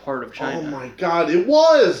is like a part of China. Oh my god, it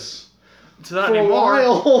was! It's not For anymore.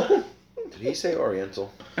 a while. Did he say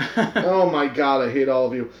Oriental? Oh my god, I hate all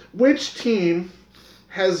of you. Which team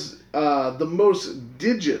has the most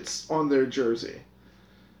digits on their jersey?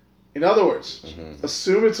 In other words, Mhm.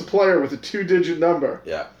 assume it's a player with a 2-digit number.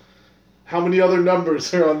 Yeah. How many other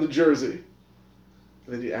numbers are on the jersey?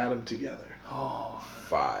 And then you add them together. Oh,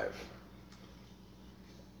 5.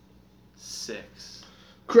 6.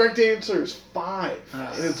 Correct answer is 5.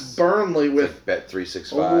 Ah. And it's Burnley With with bet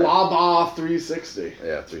 365. Laba 360.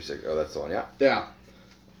 Yeah, 36. Oh, that's the one. Yeah. Yeah.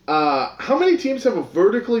 How many teams have a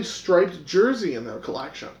vertically striped jersey in their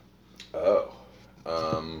collection? Oh.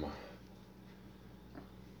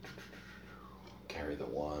 Carry the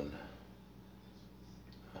 1.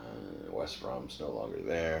 West Brom's no longer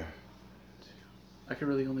there. I can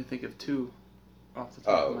really only think of two off the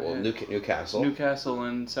top of my head. Newcastle. Newcastle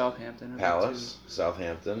and Southampton. Are the Palace. two.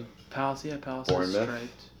 Southampton. Palace, yeah, Palace Bournemouth. is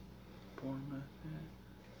striped. Bournemouth, yeah.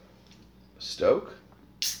 Stoke.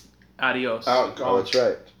 Adios. Out, Oh, that's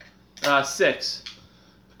right. 6.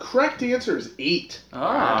 Correct answer is 8.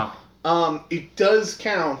 Ah. It does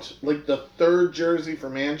count. Like the third jersey for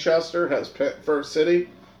Manchester for City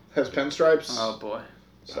has pinstripes. Oh boy.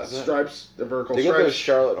 So that's Is it? stripes, the vertical They got those stripes.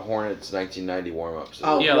 Charlotte Hornets 1990 warm-ups.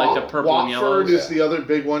 Oh, Yeah, like the purple and Watford yellows. is the other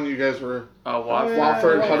big one. You guys were Watford.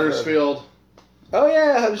 Watford, yeah. Huddersfield, Oh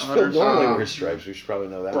yeah, Huddersfield Huddersfield. normally wears stripes. We should probably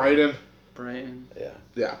know that. Brighton. Brighton.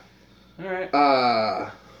 Yeah. All right.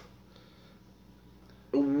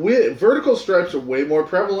 Vertical stripes are way more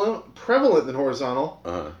prevalent than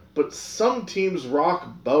horizontal, But some teams rock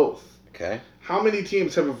both. okay. How many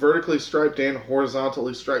teams have a vertically striped and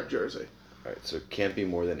horizontally striped jersey? All right. So it can't be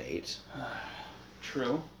more than 8.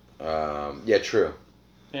 True. Yeah, true.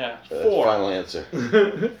 Yeah. That's 4. final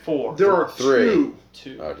answer. 4. There are 3.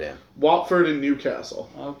 2. Oh damn. Watford and Newcastle.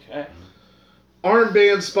 Okay.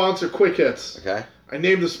 Armband sponsor Quick Hits. Okay. I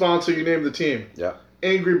named the sponsor, you named the team. Yeah.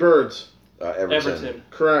 Angry Birds. Everton.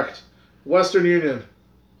 Correct. Western Union.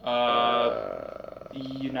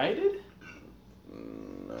 United?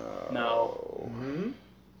 No.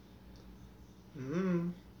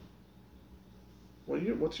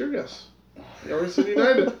 What's your guess? You already said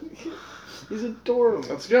United. He's adorable.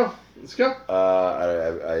 Let's go.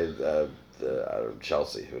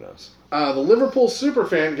 Chelsea. Who knows? The Liverpool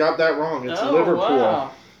superfan got that wrong. It's Liverpool.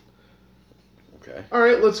 Wow. Okay. All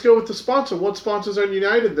right, let's go with the sponsor. What sponsors on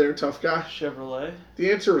United there, tough guy? Chevrolet.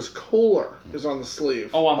 The answer is Kohler is on the sleeve.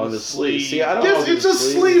 Oh, on On the the sleeve. sleeve. See, I don't Yes, know it's a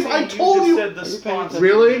sleeve. I told just you. said the sponsor.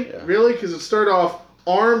 Really? Yeah. Really? Because it started off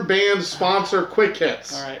armband sponsor Quick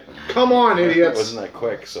Hits. All right. Come on, It idiots. wasn't that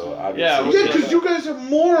quick, so obviously. Yeah, Yeah, because you guys are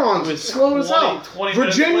morons. It It's was slow as hell. 20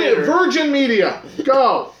 minutes Virginia, later. Virgin Media,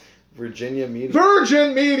 go. Virginia Media.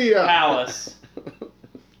 Virgin Media Palace.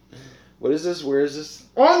 What is this? Where is this?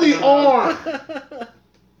 on the arm.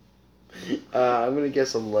 I'm gonna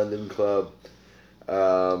guess a London club.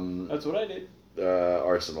 That's what I did.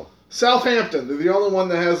 Arsenal. Southampton. They're the only one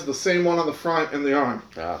that has the same one on the front and the arm.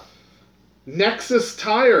 Ah. Nexus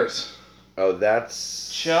Tires. Oh,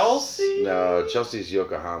 that's Chelsea? No, Chelsea's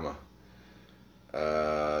Yokohama.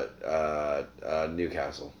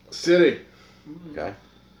 Newcastle. City. Okay.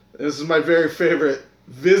 This is my very favorite.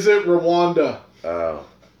 Visit Rwanda. Oh,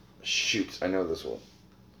 shoot! I know this one.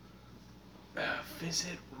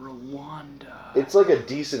 Visit Rwanda. It's like a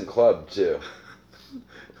decent club too.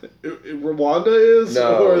 Rwanda is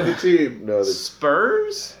No. or the team? No,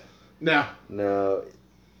 Spurs? No, no.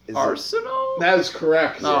 Is Arsenal? that is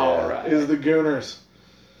correct. All right. Is the Gooners.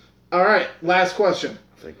 All right, last question.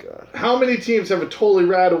 Thank God. How many teams have a totally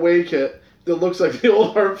rad away kit that looks like the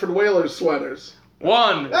old Hartford Whalers sweaters?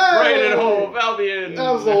 1. Hey! Brighton Hove Albion.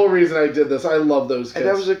 That was the whole reason I did this. I love those kits. And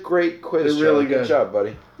that was a great quiz. They're really Charlie. good. job,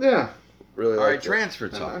 buddy. Yeah. Really. All right, liked it. transfer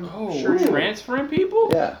talk. Oh, Sure. we're transferring people?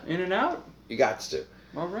 Yeah. In and out? You got to.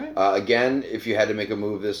 All right. Again, if you had to make a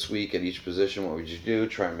move this week at each position, what would you do?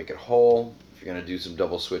 Try and make it whole. If you're gonna do some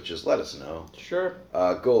double switches, let us know. Sure.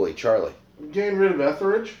 Goalie, Charlie. Getting rid of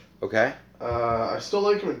Etheridge. Okay. I still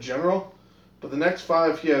like him in general, but the next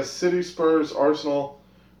 5 he has City, Spurs, Arsenal,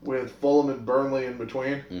 with Fulham and Burnley in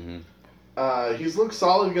between. Mm-hmm. He's looked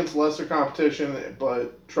solid against lesser competition,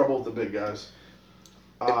 but trouble with the big guys.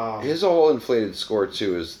 His whole inflated score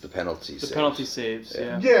too is the penalty. The penalty saves,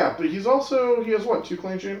 yeah. Yeah, but he has what, 2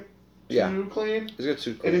 clean sheet? Yeah. 2 clean? He's got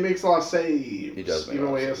 2. And he makes a lot of saves. He does make a even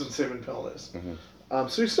lot when he of hasn't saved penalties. Mhm.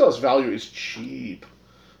 So he still has value. He's cheap.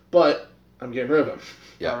 But I'm getting rid of him.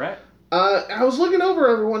 Yeah. All right. I was looking over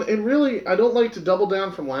everyone, and really, I don't like to double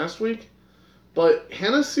down from last week, but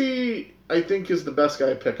Hennessy, I think, is the best guy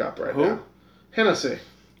to pick up right Who? now. Hennessy.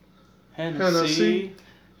 Hennessy.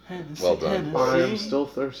 Well done. I am Hennessy. still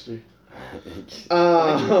thirsty.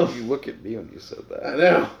 Why did you look at me when you said I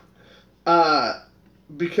that? know.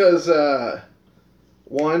 Because,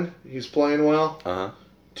 1, he's playing well.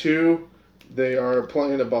 2, they are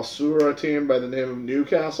playing a Basura team by the name of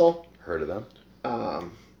Newcastle. Heard of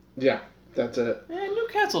them? Yeah, that's it.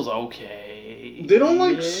 Newcastle's okay. They don't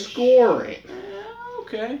like scoring.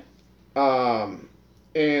 Okay.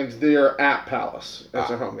 And they are at Palace. That's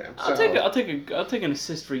their home game. I'll take an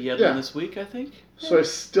assist for Yedlin Yeah. this week, I think. So I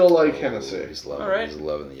still like Oh, Hennessy. He's loving, All right. he's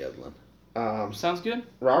loving the Yedlin. Sounds good.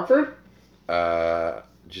 Rockford?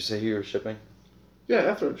 Did you say who you were shipping? Yeah,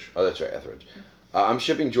 Etheridge. Oh, that's right, Etheridge. I'm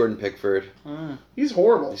shipping Jordan Pickford. He's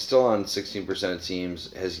horrible. He's still on 16% of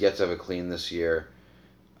teams. Has yet to have a clean this year.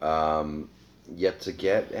 Yet to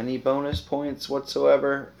get any bonus points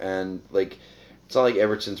whatsoever. And, like, It's not like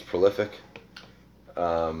Everton's prolific.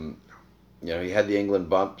 He had the England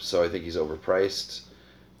bump, so I think he's overpriced.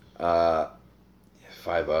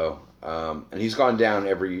 5-0. And he's gone down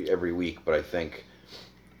every week, but I think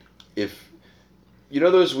if...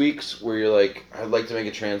 those weeks where you're like, I'd like to make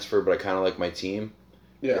a transfer, but I kind of like my team?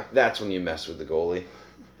 Yeah. That's when you mess with the goalie.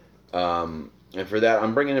 And for that,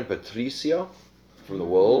 I'm bringing in Patricio from the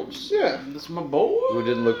Wolves. Yeah. That's my boy. Who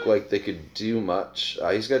didn't look like they could do much.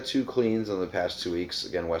 He's got 2 cleans in the past 2 weeks.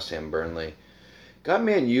 Again, West Ham, Burnley. Got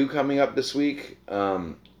Man U coming up this week.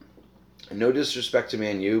 No disrespect to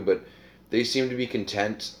Man U, but they seem to be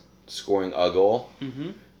content scoring a goal.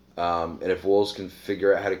 Mm-hmm. And if Wolves can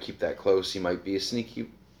figure out how to keep that close, he might be a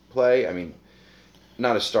sneaky play. I mean,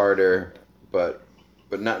 not a starter, but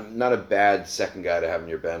not a bad second guy to have on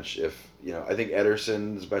your bench. If I think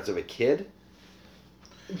Ederson's about to have a kid.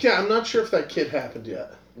 Yeah, I'm not sure if that kid happened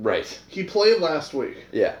yet. Right. He played last week.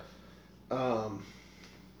 Yeah. But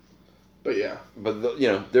yeah. But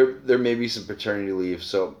there may be some paternity leave,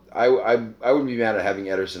 so I wouldn't be mad at having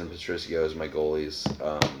Ederson and Patricio as my goalies.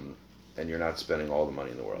 And you're not spending all the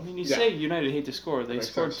money in the world. I mean, you say United hate to score. They Makes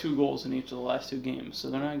scored sense. 2 goals in each of the last 2 games, so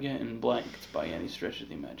they're not getting blanked by any stretch of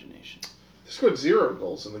the imagination. They scored 0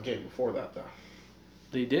 goals in the game before that, though.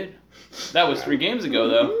 They did. That was 3 games ago,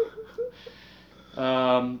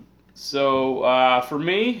 though. So for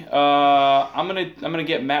me, I'm gonna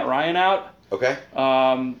get Matt Ryan out. Okay.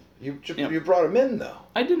 You brought him in though.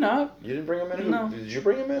 I did not. You didn't bring him in. No. Did you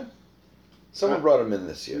bring him in? Someone brought him in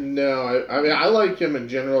this year. No, I mean, I like him in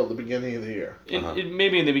general at the beginning of the year.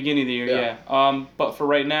 Maybe in the beginning of the year, yeah. But for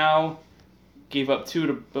right now, gave up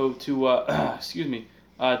 2 to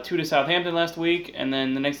Southampton last week, and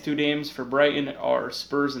then the next 2 games for Brighton are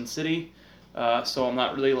Spurs and City. So I'm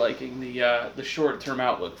not really liking the short-term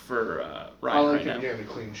outlook for Ryan I like right him now. getting a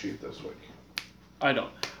clean sheet this week. I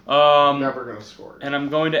don't. Never going to score. And I'm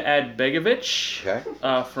going to add Begovic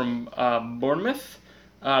from Bournemouth.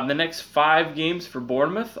 The next 5 games for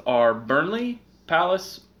Bournemouth are Burnley,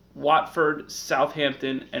 Palace, Watford,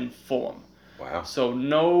 Southampton, and Fulham. Wow. So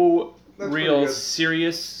no That's real pretty good.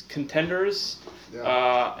 serious contenders,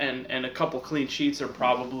 Yeah. and a couple clean sheets are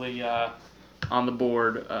probably on the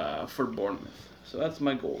board for Bournemouth. So that's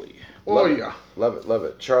my goalie. Oh, yeah. Love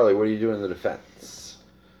it. Charlie, what are you doing in the defense?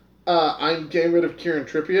 I'm getting rid of Kieran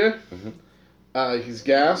Trippier. Mm-hmm. He's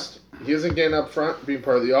gassed. He isn't getting up front, being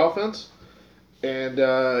part of the offense. And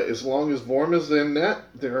as long as Vorm is in net,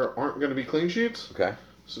 there aren't going to be clean sheets. Okay.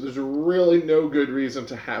 So there's really no good reason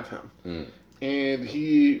to have him. Mm. And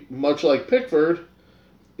he, much like Pickford,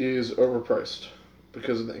 is overpriced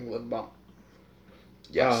because of the England bump.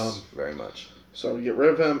 Yes, very much. So we get rid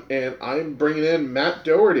of him, and I'm bringing in Matt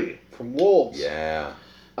Doherty from Wolves. Yeah.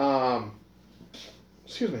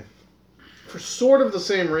 Excuse me. For sort of the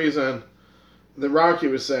same reason that Rocky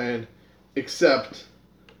was saying, except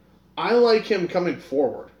I like him coming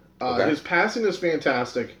forward. Okay. His passing is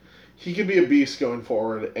fantastic. He could be a beast going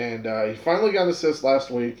forward, and he finally got an assist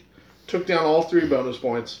last week. Took down all 3 bonus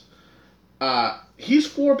points. He's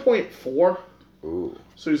 4.4. Ooh.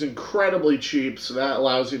 So he's incredibly cheap, so that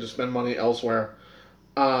allows you to spend money elsewhere.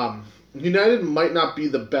 United might not be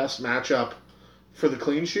the best matchup for the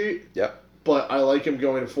clean sheet. Yep. But I like him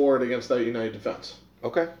going forward against that United defense.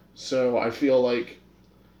 Okay. So I feel like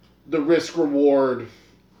the risk-reward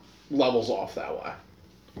levels off that way.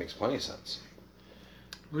 Makes plenty of sense.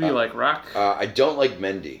 Who do you like, Rock? I don't like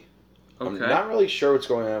Mendy. I'm Okay. not really sure what's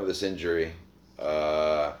going on with this injury.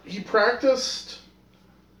 He practiced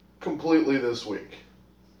completely this week.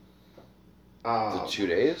 The 2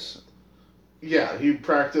 days? Yeah, he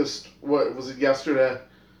practiced, what was it, yesterday?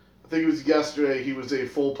 I think it was yesterday he was a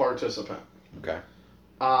full participant. Okay.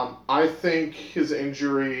 I think his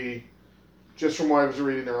injury, just from what I was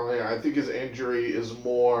reading earlier, I think his injury is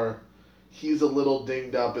more he's a little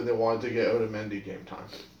dinged up and they wanted to get Otamendi game time.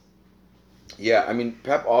 Yeah, I mean,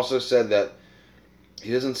 Pep also said that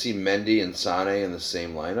he doesn't see Mendy and Sane in the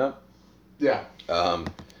same lineup. Yeah.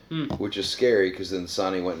 Which is scary because then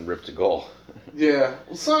Sane went and ripped a goal. Yeah.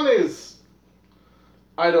 Well, Sane is...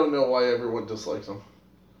 I don't know why everyone dislikes him.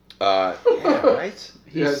 Yeah, right?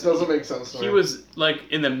 Yeah, it doesn't make sense to me. He was, like,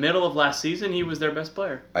 in the middle of last season, he was their best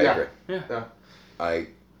player. I Yeah. agree. Yeah.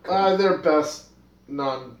 Their best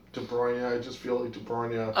non-De Bruyne. I just feel like De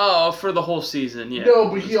Bruyne... Oh, for the whole season, yeah. No,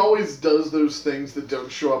 but he always does those things that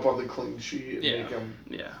don't show up on the clean sheet and make him...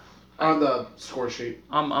 Yeah. On the score sheet.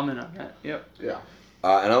 I'm in on that. Yep. Yeah.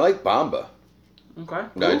 And I like Bamba. Okay.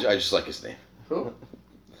 No, I just like his name. Who?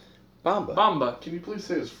 Bamba. Bamba. Can you please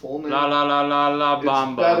say his full name? La la la la la It's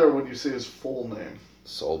Bamba. better when you say his full name.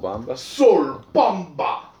 Soul Bamba. Sol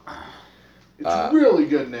Bamba. It's a really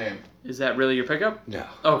good name. Is that really your pickup? No.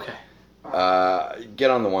 Okay.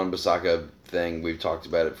 Get on the Wan-Bissaka thing. We've talked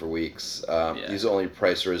about it for weeks. He's only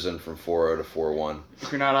price risen from 4.0 to 4.1.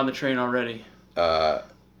 If you're not on the train already,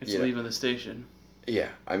 it's you know, leaving the station. Yeah,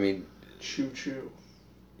 I mean, choo.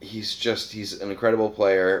 He's an incredible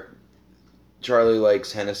player. Charlie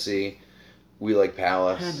likes Hennessy. We like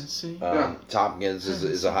Palace. Hennessy. Tompkins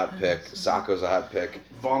is a hot pick. Sako's a hot pick.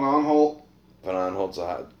 Van Aanholt. Van Aanholt's a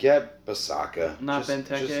hot. Get Bissaka. Not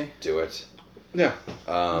Benteke. Just do it. Yeah.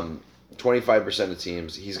 25% of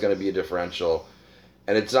teams, he's going to be a differential.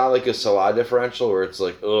 And it's not like a Salah differential where it's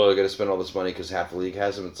like, oh, I got to spend all this money because half the league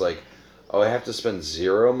has him. It's like, oh, I have to spend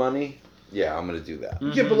zero money? Yeah, I'm going to do that.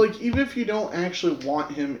 Mm-hmm. Yeah, but like even if you don't actually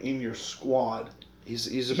want him in your squad, he's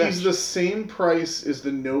the best. He's the same price as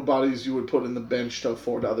the nobodies you would put in the bench to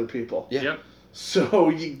afford other people. Yeah. Yep. So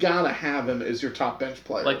you got to have him as your top bench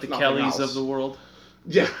player. Like the Kellys of the world.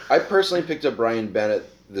 Yeah. I personally picked up Brian Bennett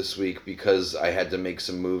this week because I had to make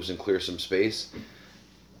some moves and clear some space.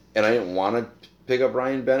 And I didn't want to pick up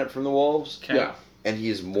Brian Bennett from the Wolves. Okay. Yeah. And he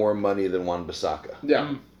is more money than Wan-Bissaka.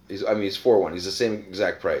 Yeah. He's 4-1. He's the same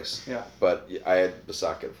exact price. Yeah. But I had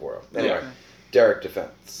Bissaka at 4-0. Anyway, Okay. Derek,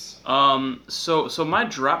 defense. So my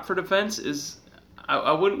drop for defense is,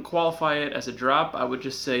 I wouldn't qualify it as a drop. I would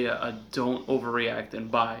just say a don't overreact and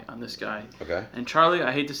buy on this guy. Okay. And Charlie,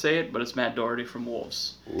 I hate to say it, but it's Matt Doherty from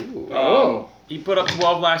Wolves. Ooh. He put up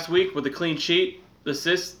 12 last week with a clean sheet,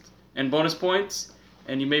 assist, and bonus points.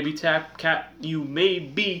 And you may be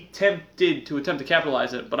tempted to attempt to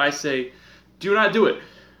capitalize it, but I say, do not do it.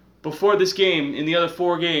 Before this game, in the other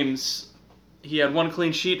 4 games, he had 1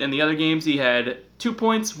 clean sheet, and the other games he had 2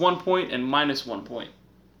 points, 1 point, and minus 1 point.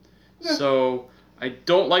 Yeah. So I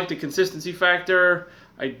don't like the consistency factor.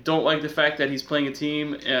 I don't like the fact that he's playing a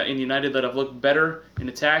team in United that have looked better in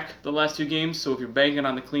attack the last 2 games. So if you're banking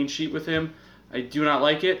on the clean sheet with him, I do not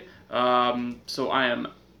like it. So I am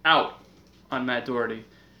out on Matt Doherty.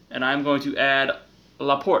 And I'm going to add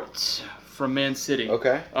Laporte from Man City.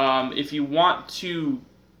 Okay. If you want to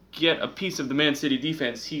get a piece of the Man City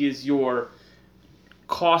defense, he is your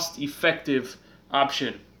cost-effective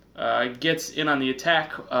option. Gets in on the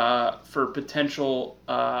attack for potential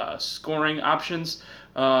scoring options.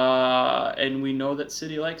 And we know that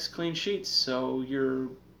City likes clean sheets, so you're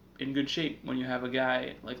in good shape when you have a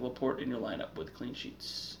guy like Laporte in your lineup with clean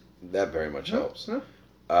sheets. That very much helps. Yeah.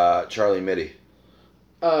 Charlie Mitty.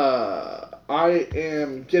 I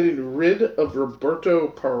am getting rid of Roberto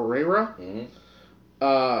Pereira. Mm-hmm.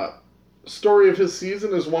 Story of his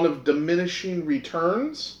season is one of diminishing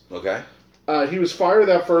returns. Okay. He was fired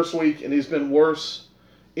that first week, and he's been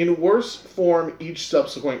in worse form each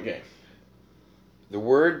subsequent game. The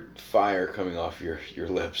word fire coming off your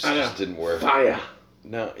lips just didn't work. Fire.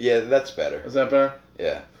 No, yeah, that's better. Is that better?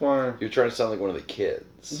 Yeah. Fire. You're trying to sound like one of the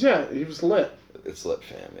kids. Yeah, he was lit. It's lit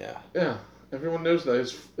fam, yeah. Yeah, everyone knows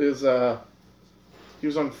that. He was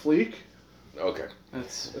on fleek. Okay.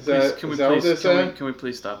 Can we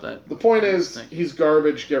please stop that? The point is, he's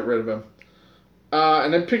garbage. Get rid of him.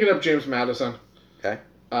 And then picking up James Maddison. Okay.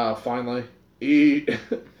 Finally, he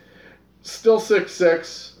still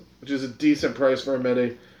 6'6", which is a decent price for a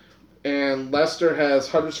midi. And Leicester has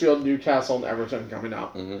Huddersfield, Newcastle, and Everton coming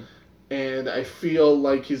up. Mm-hmm. And I feel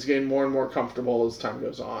like he's getting more and more comfortable as time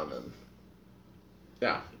goes on. And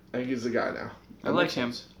yeah, I think he's the guy now. I like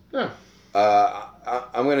him. Yeah.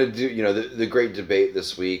 I'm going to do, the great debate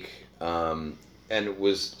this week. And it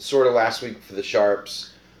was sort of last week for the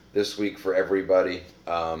Sharps, this week for everybody.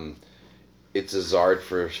 It's Hazard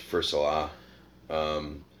for Salah.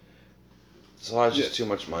 Salah's just too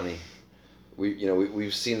much money.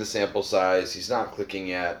 We've seen the sample size. He's not clicking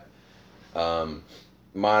yet.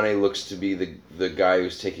 Mane looks to be the guy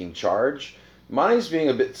who's taking charge. Mane's being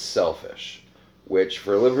a bit selfish, which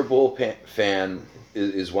for a Liverpool fan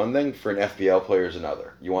is one thing. For an FPL player is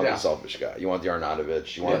another. You want the selfish guy. You want the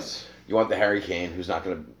Arnautovic. You want the Harry Kane who's not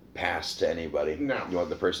going to pass to anybody. No. You want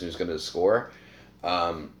the person who's going to score.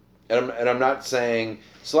 And I'm not saying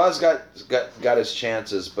Salah's got his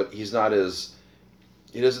chances, but he's not as.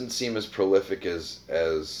 He doesn't seem as prolific as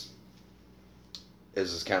his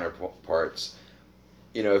counterparts.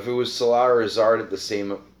 If it was Salah or Hazard at the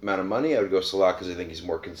same amount of money, I would go Salah because I think he's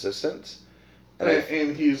more consistent.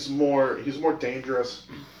 And he's more dangerous.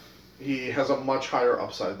 He has a much higher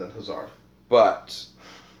upside than Hazard. But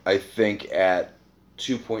I think at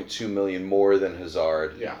 2.2 million more than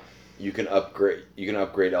Hazard, you can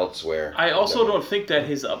upgrade elsewhere. I also don't think that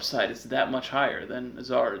his upside is that much higher than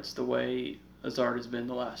Hazard's, the way Hazard has been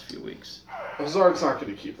the last few weeks. Hazard's not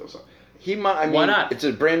going to keep those up. He might. Why not? It's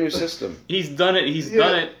a brand new system. He's done it. He's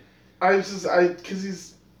done it.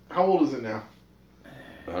 Because How old is it now?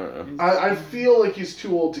 I don't know. I feel like he's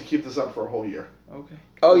too old to keep this up for a whole year. Okay.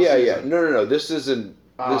 Oh This yeah, yeah. season. No. This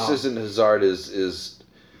isn't Hazard is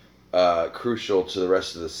crucial to the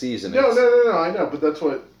rest of the season. No, It's- I know, but that's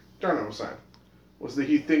what Darno was saying. Was that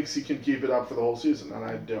he thinks he can keep it up for the whole season, and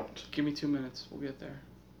I don't. Give me 2 minutes. We'll get there.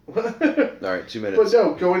 All right, 2 minutes. But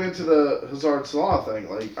no, going into the Hazard Salah thing,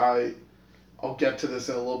 like I'll get to this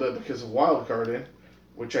in a little bit because of wildcarding,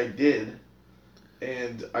 which I did,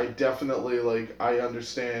 and I definitely I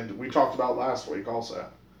understand. We talked about last week also.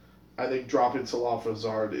 I think dropping Salah for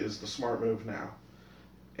Hazard is the smart move now,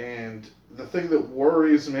 and the thing that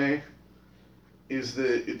worries me is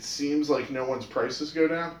that it seems like no one's prices go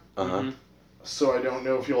down. Uh-huh. So I don't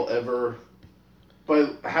know if you'll ever, by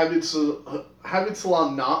having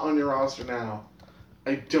Salah not on your roster now,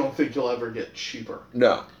 I don't think you'll ever get cheaper.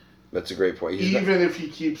 No, that's a great point. He's not- Even if he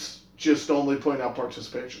keeps just only putting out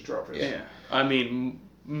participation trophies. Yeah. I mean,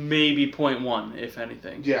 maybe 0.1, if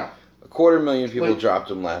anything. Yeah. 250,000 people Like-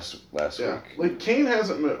 dropped him last Yeah. week. Like Kane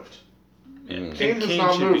hasn't moved. Yeah. Mm. Kane And has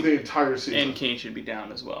not should moved be- the entire season. And Kane should be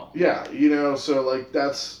down as well. Yeah, so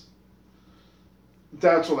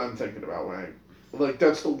that's what I'm thinking about when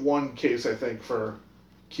that's the one case I think for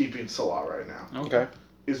keeping Salah right now. Okay.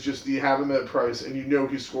 Is just you have him at price and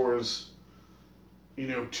he scores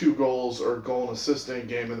 2 goals or a goal and assist in a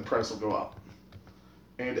game and the price will go up.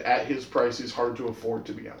 And at his price he's hard to afford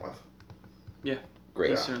to begin with.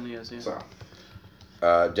 Great. He certainly is, yeah.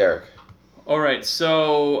 So Derek. All right,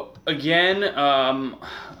 so again, I'm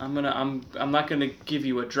not gonna give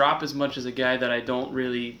you a drop as much as a guy that I don't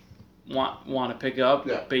really want to pick up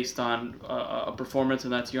based on a performance,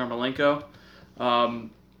 and that's Yarmolenko.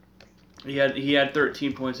 He had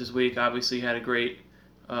 13 points this week. Obviously, he had a great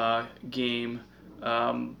game,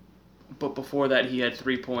 but before that, he had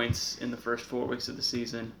 3 points in the first 4 weeks of the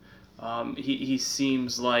season. He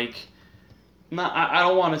seems like I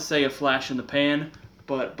don't want to say a flash in the pan,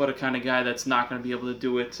 but a kind of guy that's not going to be able to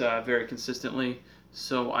do it very consistently.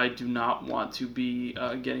 So I do not want to be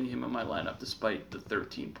getting him in my lineup despite the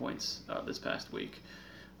 13 points this past week.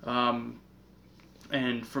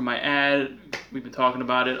 And for my ad, we've been talking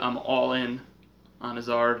about it. I'm all in on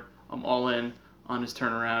Hazard. I'm all in on his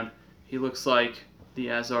turnaround. He looks like the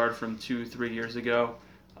Hazard from 2-3 years ago.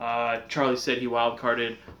 Charlie said he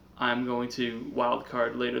wildcarded. I'm going to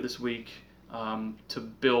wildcard later this week to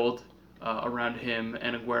build around him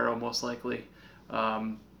and Aguero most likely.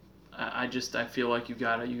 I feel like you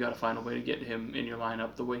gotta find a way to get him in your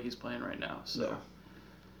lineup the way he's playing right now. So. Yeah.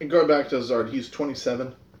 And going back to Hazard, he's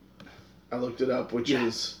 27. I looked it up, which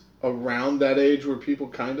is around that age where people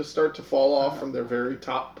kind of start to fall off from their very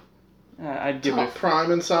top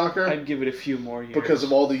prime in soccer. I'd give it a few more years because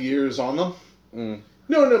of all the years on them. Mm.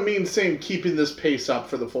 No, I mean same keeping this pace up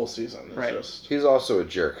for the full season. It's Right. just- He's also a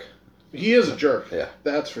jerk. he is a jerk. Yeah.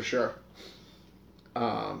 That's for sure.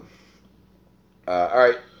 All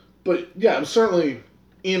right. But yeah, I'm certainly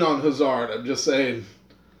in on Hazard. I'm just saying,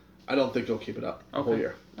 I don't think he'll keep it up the whole Okay.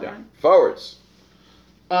 year. All Yeah. right. Forwards.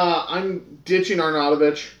 I'm ditching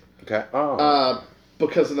Arnautovic Okay. Oh.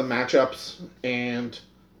 because of the matchups and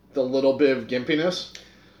the little bit of gimpiness.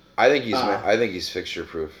 I think he's fixture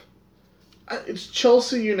proof. It's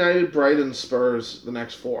Chelsea, United, Brighton, Spurs, the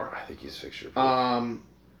next 4. I think he's fixture proof.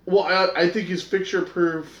 Well, I think he's fixture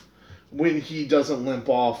proof when he doesn't limp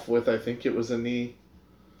off with, I think it was a knee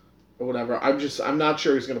or whatever. I'm not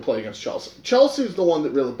sure he's going to play against Chelsea. Chelsea's the one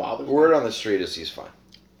that really bothers me. Word on the street is he's fine.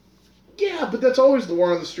 Yeah, but that's always the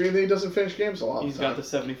word on the street that he doesn't finish games a lot. He's got the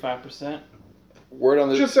 75%. Word on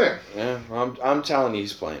the Just saying. Yeah, I'm telling you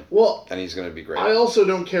he's playing, Well, and he's going to be great. I also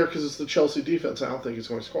don't care because it's the Chelsea defense. I don't think he's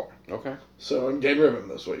going to score. Okay. So I'm getting rid of him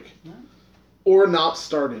this week. Yeah. Or not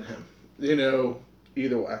starting him.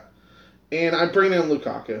 Either way. And I'm bringing in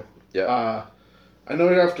Lukaku. Yeah. I know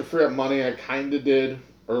you have to free up money. I kind of did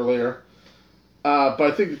earlier. But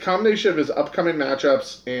I think the combination of his upcoming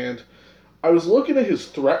matchups and I was looking at his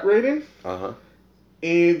threat rating. Uh-huh.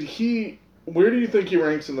 And where do you think he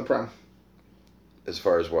ranks in the Prem? As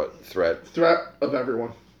far as what? Threat? Threat of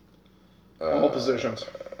everyone. All positions.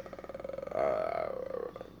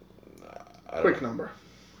 Quick number.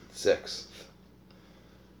 6.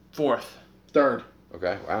 4th. 3rd.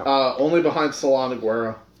 Okay, wow. Only behind Salah and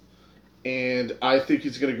Aguero. And I think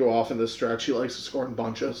he's going to go off in this stretch. He likes to score in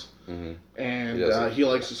bunches. Mm-hmm. And he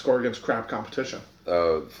likes to score against crap competition.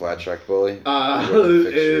 Oh, flat track bully?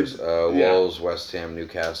 Fixtures. Wolves, West Ham,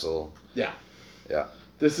 Newcastle. Yeah. Yeah.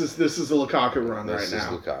 This is the Lukaku run This right is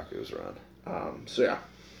now. Lukaku's run. So yeah.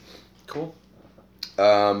 Cool.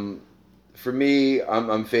 For me,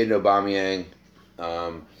 I'm fading Aubameyang.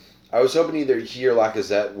 I was hoping either he or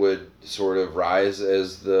Lacazette would sort of rise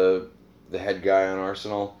as the head guy on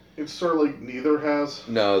Arsenal. It's sort of like neither has.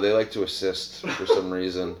 No, they like to assist for some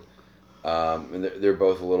reason. And they're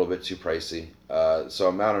both a little bit too pricey. So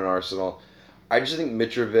I'm out on Arsenal. I just think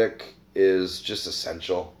Mitrovic is just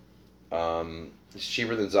essential. He's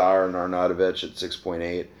cheaper than Zaha and Arnautovic at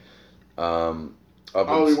 6.8.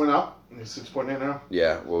 He went up? He's 6.8 now?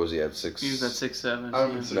 Yeah, what was he at? 6? He was at 6'7".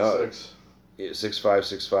 I'm at 6'6". Yeah, 6'5",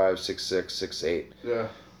 6'5", 6'6", 6'8". Yeah.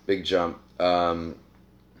 Big jump. 4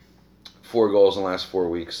 goals in the last 4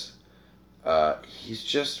 weeks. He's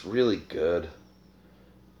just really good.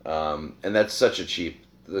 And that's such a cheap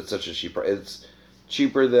price. It's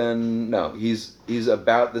cheaper than he's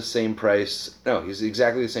about the same price. No, he's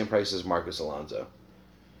exactly the same price as Marcus Alonso.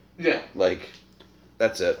 Yeah. Like,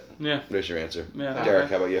 that's it. Yeah. There's your answer. Yeah. Derek,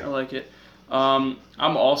 how about you? I like it. I'm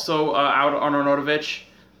also out on Arnautovic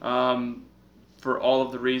for all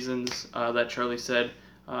of the reasons that Charlie said.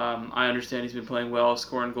 I understand he's been playing well,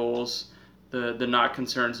 scoring goals. The knock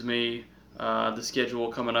concerns me. The schedule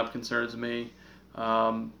coming up concerns me.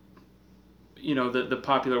 The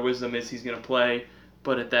popular wisdom is he's going to play,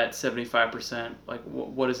 but at that 75%, like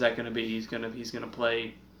what is that going to be? He's going to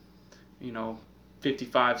play,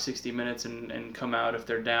 55, 60 minutes and come out if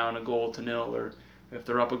they're down 1-0, or if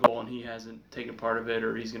they're up a goal and he hasn't taken part of it,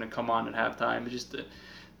 or he's going to come on at halftime.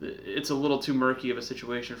 It's a little too murky of a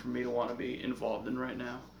situation for me to want to be involved in right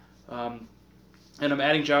now. And I'm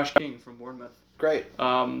adding Josh King from Bournemouth. Great.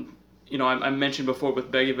 I mentioned before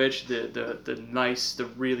with Begovic the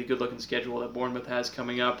really good looking schedule that Bournemouth has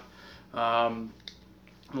coming up.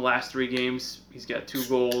 The last 3 games, he's got 2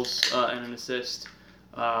 goals and an assist,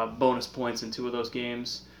 bonus points in 2 of those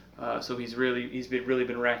games. So he's really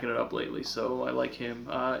been racking it up lately. So I like him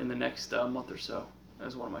in the next month or so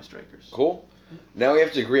as one of my strikers. Cool. Now we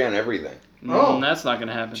have to agree on everything. That's not going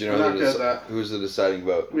to happen. Do you know who's the deciding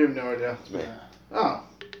vote? We have no idea. It's me.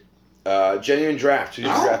 Oh. Genuine draft. Who's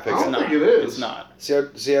your draft pick? I don't think it is. It's not.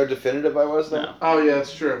 See how definitive I was though? No. Oh yeah,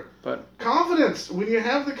 it's true. But confidence. When you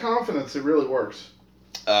have the confidence, it really works.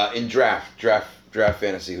 In draft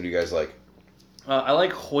fantasy, who do you guys like? I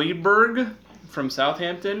like Højbjerg from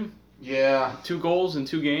Southampton. Yeah. 2 goals in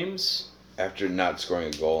 2 games. After not scoring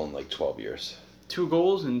a goal in like 12 years. 2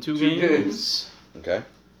 goals in 2 games. Okay.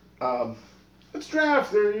 It's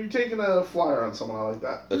draft. You're taking a flyer on someone. I like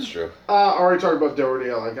that. That's true. I already talked about Doherty.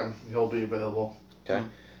 I like him. He'll be available. Okay.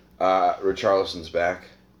 Richarlison's back.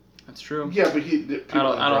 That's true. Yeah, but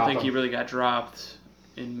I don't think he really got dropped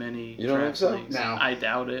in many You don't draft think so? leagues. No. I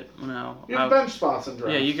doubt it. No. You have bench spots in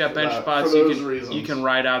draft. Yeah, you got bench spots. For those reasons. You can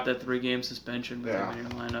ride out that 3-game suspension with Yeah. him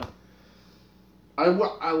in your lineup.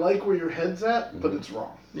 I like where your head's at, but it's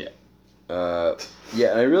wrong. Yeah.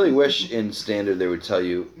 Yeah, and I really wish in standard they would tell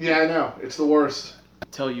you Yeah, I know. It's the worst.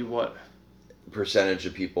 Tell you what. percentage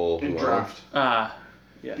of people In who draft. Yeah.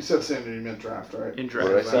 You said standard, you meant draft, right? In draft.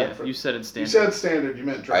 What did I say? Yeah, you said in You standard. said standard, you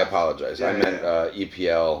meant I draft. apologize. Yeah, I yeah, meant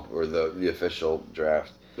EPL or the official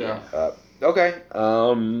draft. Yeah. Okay.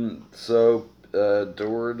 So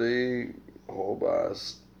Doherty,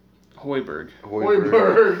 Holbas, Højbjerg.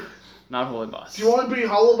 Højbjerg. Not Holibas. Do you want to be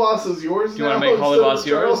Holobas as yours Do you now? want to make Holibas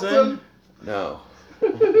instead of yours Charleston? then? No.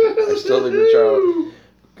 I still think Richarlison.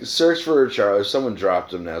 Search for Richarlison. If someone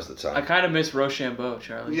dropped him, now's the time. I kind of miss Rochambeau,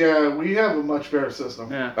 Charlie. Yeah, we have a much better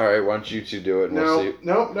system. Yeah. All right, why don't you 2 do it and we'll see.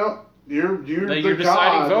 No. You're Now, the your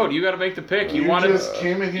deciding god. vote. You got to make the pick. You just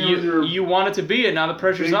came in here with your you want it to be it. Now the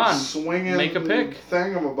pressure's big on. swinging Make a pick.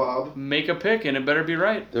 thingamabob. Make a pick, and it better be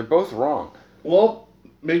right. They're both wrong. Well,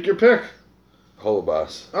 make your pick.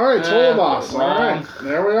 Holobas. All right, Holobas. All wrong. right,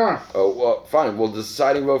 there we are. Oh, well, fine. Well, the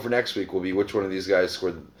deciding vote for next week will be which one of these guys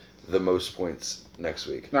scored the most points next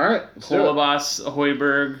week. All right, let's do it. Holibas,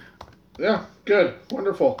 Højbjerg, Yeah, good,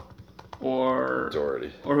 wonderful. or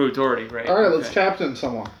Doherty. or who? Doherty, right? All right, let's Okay. captain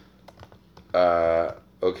someone.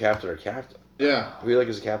 Captain or captain? Yeah, Who do you like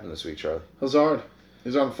as a captain this week, Charlie? Hazard.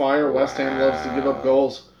 He's on fire. West Ham loves to give up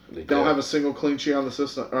goals. They Don't do. have a single clean sheet on the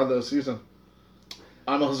season.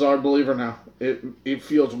 I'm a Hazard believer now. It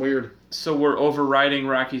feels weird. So we're overriding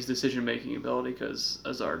Rocky's decision-making ability because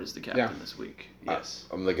Hazard is the captain Yeah. this week. Yes.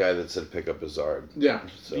 I'm the guy that said pick up Hazard. Yeah.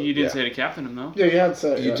 So, You didn't yeah. say to captain him though. Yeah, you had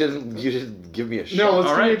said. You yeah. didn't give me a shot. No, let's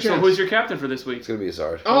All give you a right. So chance. who's your captain for this week? It's gonna be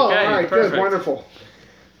Hazard. Oh, Okay, all right, perfect. good, wonderful.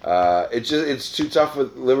 It's too tough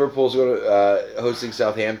with Liverpool's going to hosting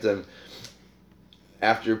Southampton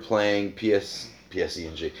after playing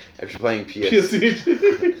PSEG. After playing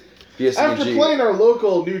PSEG. After playing our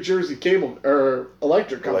local New Jersey cable or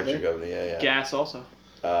electric company. Electric company, yeah. Gas also.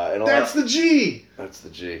 And That's the G. That's the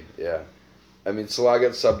G, yeah. I mean, Salah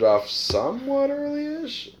got subbed off somewhat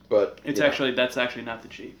early-ish, but That's actually not the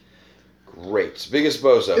G. Great. Biggest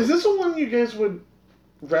bozo. Is this the one you guys would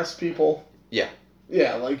rest people? Yeah.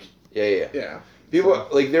 Yeah, like Yeah. People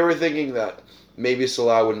like they were thinking that maybe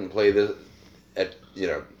Salah wouldn't play at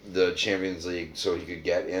the Champions League so he could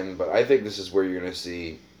get in, but I think this is where you're going to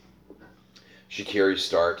see Shaqiri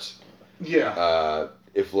start. Yeah.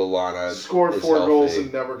 If Lallana Score is 4 healthy. goals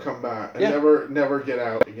and never come back. And Yeah. never get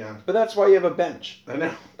out again. But that's why you have a bench. I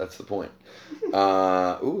know. That's the point.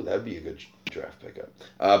 That'd be a good draft pickup.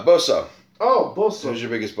 Boso. Oh, Bosa. Who's your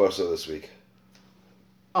biggest Boso this week?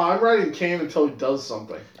 I'm writing Kane until he does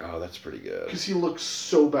something. Oh, that's pretty good. Because he looks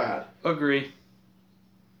so bad. Agree.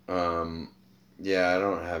 Yeah, I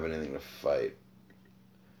don't have anything to fight.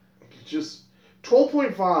 Just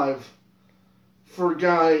 12.5 for a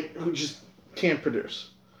guy who just can't produce.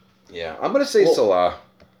 Yeah, I'm gonna say Well- Salah.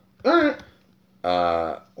 All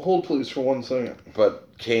right. Hold please for 1 second. But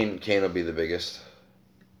Kane will be the biggest.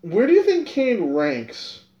 Where do you think Kane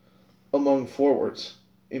ranks among forwards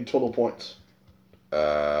in total points?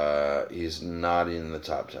 He's not in the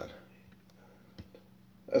top 10.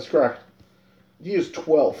 That's correct. He is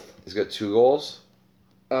 12th. He's got 2 goals.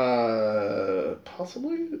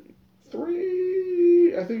 Possibly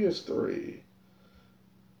 3. I think he has 3.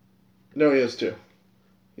 No, he has 2.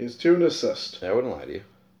 He has 2 and assist. I wouldn't lie to you.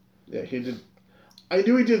 Yeah, he did. I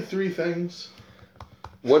knew he did 3 things.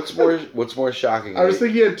 What's more shocking? I was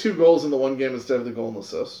thinking he had 2 goals in the one game instead of the goal and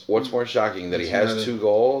assist. What's more shocking, that he It's has United. 2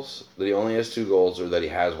 goals, that he only has 2 goals, or that he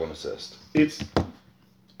has 1 assist?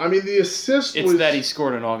 I mean, the assist It's was. that he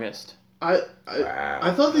scored in August. I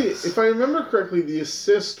thought That's- if I remember correctly, the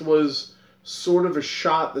assist was sort of a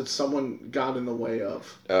shot that someone got in the way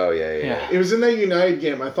of. Oh yeah. Yeah. It was in that United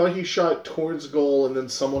game. I thought he shot towards goal and then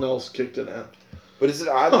someone else kicked it in. But is it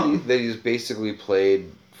odd that he's basically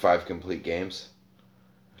played 5 complete games?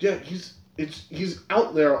 Yeah, he's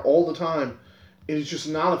out there all the time. It is just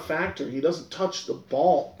not a factor. He doesn't touch the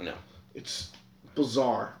ball. No. It's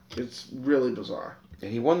bizarre. It's really bizarre.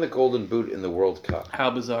 And he won the Golden Boot in the World Cup. How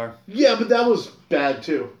bizarre. Yeah, but that was bad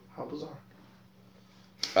too. How bizarre.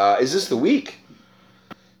 Is this the week?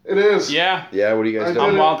 It is. Yeah. Yeah. What do you guys I do? I'm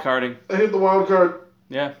did it. wild carding. I hit the wild card.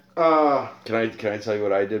 Yeah. Can I tell you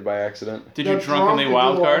what I did by accident? Did you got drunkenly drunk and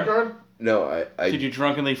wild did the card? No, Did you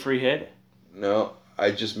drunkenly free hit? No,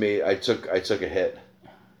 I took a hit.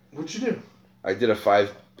 What'd you do? I did a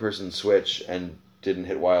 5-person switch and didn't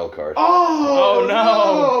hit wild card. Oh, Oh,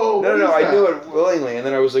 no. What No, is I that? knew it willingly, and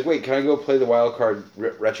then I was like, "Wait, can I go play the wild card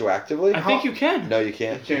retroactively?" I think you can. No, you You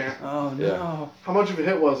can't. can't. Oh, Yeah. no. How much of a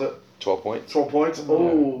hit was it? 12 points. 12 points?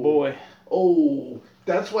 Oh, boy. Oh,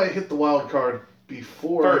 that's why I hit the wild card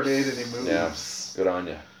before First. I made any moves. Good on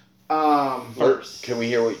you. First. Can we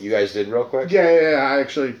hear what you guys did real quick? Yeah, I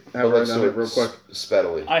actually have it let's down do here it real quick.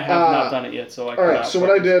 speedily. I have not done it yet, so I All cannot right, so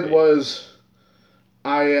what I did participate. was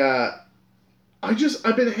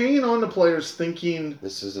I've been hanging on to players thinking.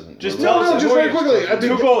 This isn't. Just we're tell really- us just who very are quickly, your I've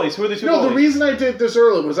been- 2 goalies. Who are the 2 No, goalies? the reason I did this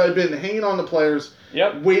early was I've been hanging on to players,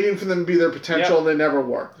 Yep. waiting for them to be their potential, and they never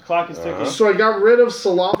were. The clock is ticking. Uh-huh. So I got rid of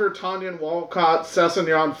Salaver, Tanyan, Walcott,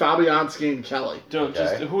 Sessegnon, Fabianski, and Kelly. Just,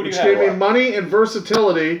 Okay. who do Which you gave have? me money and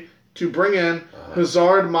versatility to bring in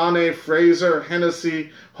Hazard, Mane, Fraser, Hennessy,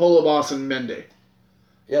 Holobos, and Mendy.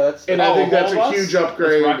 Yeah, that's. And I think that's a Holobos? huge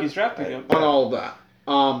upgrade That's Rocky's draft pickup. on all of that.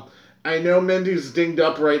 I know Mendy's dinged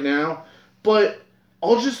up right now, but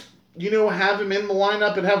I'll just, have him in the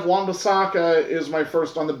lineup and have Wan-Bissaka is my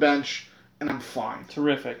first on the bench, and I'm fine.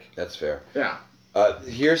 Terrific. That's fair. Yeah.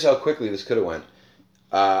 Here's how quickly this could have went.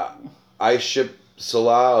 I shipped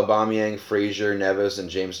Salah, Aubameyang, Frazier, Neves, and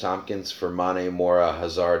James Tompkins for Mane, Mora,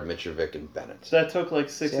 Hazard, Mitrovic, and Bennett. So that took like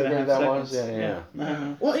 6.5 that seconds. was? Yeah. Uh-huh.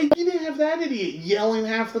 Well, you didn't have that idiot yelling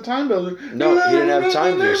half the time, though. No, he didn't have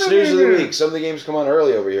time to. Snooze of the week. Some of the games come on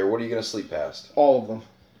early over here. What are you going to sleep past? All of them.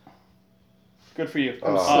 Good for you.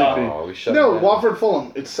 I'm Oh, we shut No, it down. Watford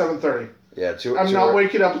Fulham. It's 7:30. Yeah, too I'm too not ear-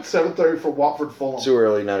 waking up at 7:30 for Watford Fulham. Too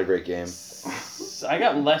early, not a great game. I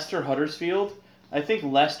got Leicester Huddersfield. I think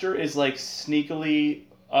Leicester is like sneakily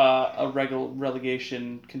a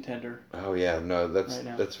relegation contender. Oh yeah, no, Right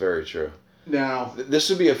now. that's very true. Now, This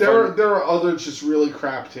would be a there fun. are other just really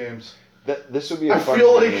crap teams. This would be a I fun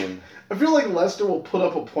feel like- game. I feel like Leicester will put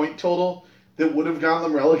up a point total that would have gotten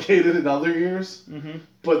them relegated in other years, Mm-hmm.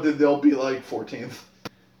 but then they'll be like 14th.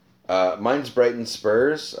 Mine's Brighton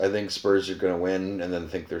Spurs. I think Spurs are going to win, and then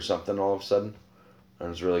think there's something all of a sudden. And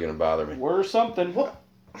it's really going to bother me. We're something. What?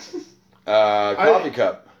 Coffee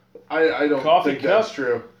cup. I don't Coffee think that's cup?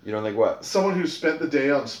 true. You don't think what? Someone who spent the day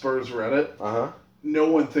on Spurs Reddit, Uh huh. no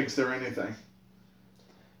one thinks they're anything.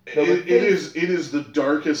 No, but It is the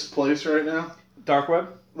darkest place right now. Dark web.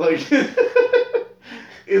 Like,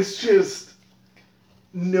 it's just,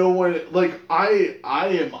 no one like I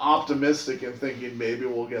am optimistic in thinking maybe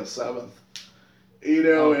we'll get 7th. You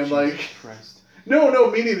know, and Jesus like Christ.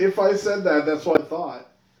 no, meaning if I said that, that's what I thought.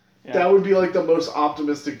 Yeah. That would be like the most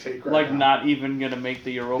optimistic take right Like now. not even gonna make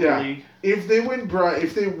the Europa Yeah. League. If they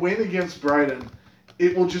win against Brighton,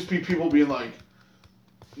 it will just be people being like,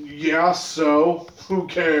 yeah, so who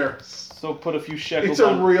cares? So put a few shekels It's a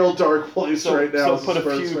on. real dark place right now. So as a put a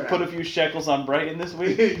Spurs few fan. shekels on Brighton this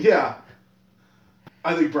week. Yeah,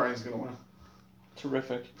 I think Brighton's gonna win.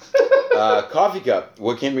 Terrific. Coffee cup.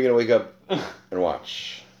 What game are we gonna wake up and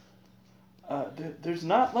watch? There's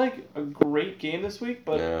not like a great game this week,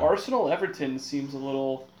 but Yeah. Arsenal Everton seems a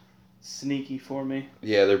little sneaky for me.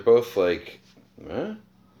 Yeah, they're both like,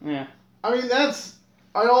 Yeah. I mean,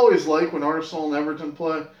 I always like when Arsenal and Everton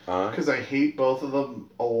play huh? because I hate both of them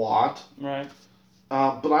a lot. Right.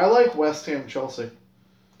 But I like West Ham Chelsea.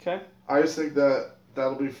 Okay. I just think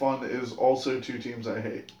that'll be fun. Is also two teams I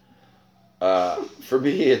hate. For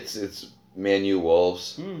me, it's Man U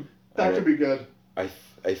Wolves. That could be good. I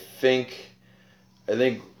think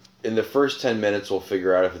in the first 10 minutes we'll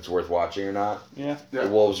figure out if it's worth watching or not. Yeah. Yeah. The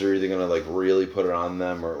Wolves are either gonna like really put it on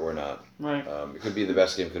them or not. Right. It could be the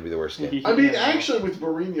best game, could be the worst game. I mean, actually, with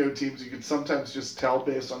Mourinho teams, you can sometimes just tell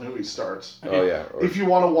based on who he starts. Oh yeah. Or- If you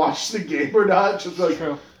want to watch the game or not, just like,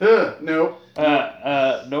 True. nope.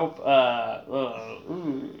 Nope.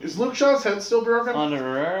 Ooh. Is Luke Shaw's head still broken?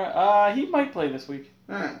 He might play this week.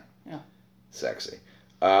 Eh. Sexy.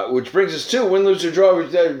 Which brings us to win, lose, or draw. Who?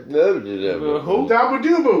 Dabu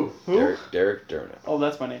Dubu. Who? Derek Durna. Oh,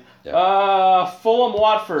 that's my name. Yeah. Fulham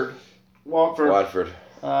Watford. Watford. Watford.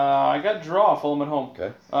 I got draw. Fulham at home.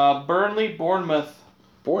 Okay. Burnley Bournemouth.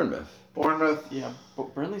 Bournemouth. Bournemouth. Yeah,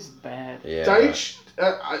 but Burnley's bad. Yeah. Deitch.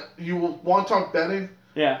 You want to talk betting?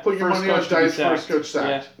 Yeah. Put your first money on coach to be Deitch, sacked. first coach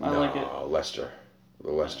sacked. Yeah, I like it. Leicester.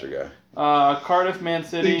 The Leicester guy. Cardiff Man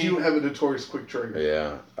City. They do have a notorious quick trigger.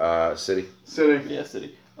 Yeah. City. City. Yeah,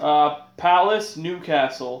 City. Palace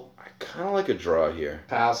Newcastle. I kind of like a draw here.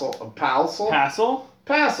 Passel. Passel?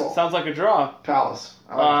 Sounds like a draw. Palace.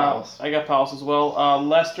 I like Palace. I got Palace as well.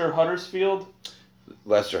 Leicester Huddersfield.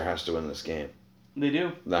 Leicester has to win this game. They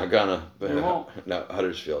do. Not gonna. But They won't. No,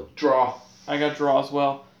 Huddersfield. Draw. I got draw as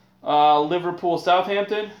well. Liverpool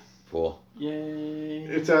Southampton. Pool. Yay.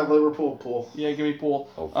 It's at Liverpool pool. Yeah, give me Pool.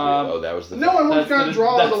 Hopefully. That was the. No, I would have That's gone the-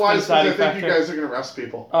 draw that's the otherwise because I deciding think you factor. guys are going to rest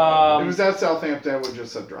people. If it was at Southampton, I would have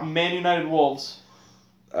just said draw. Man United Wolves.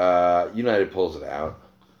 United pulls it out.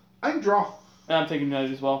 I can draw. I'm taking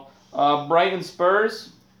United as well. Brighton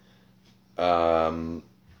Spurs.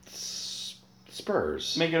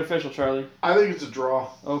 Spurs. Make it official, Charlie. I think it's a draw.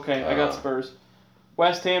 Okay, I got Spurs.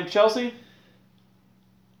 West Ham Chelsea.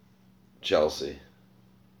 Chelsea.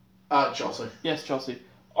 Chelsea. Yes, Chelsea.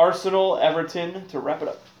 Arsenal Everton to wrap it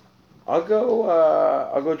up. I'll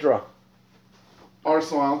go draw.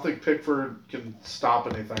 Arsenal, I don't think Pickford can stop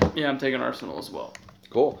anything. Yeah, I'm taking Arsenal as well.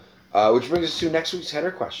 Cool. Which brings us to next week's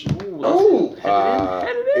header question. Ooh.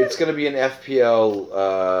 It's going to be an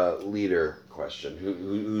FPL leader question.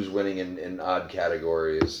 Who's winning in odd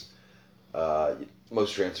categories?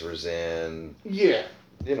 Most transfers in. Yeah.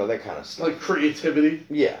 That kind of stuff. Like creativity.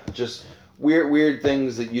 Yeah, just weird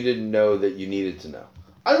things that you didn't know that you needed to know.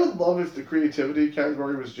 I would love if the creativity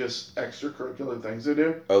category was just extracurricular things to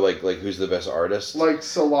do. Oh, like who's the best artist? Like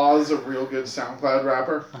Salah's a real good SoundCloud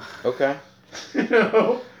rapper. Okay. You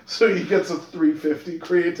know? So he gets a 350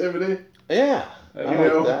 creativity. Yeah. I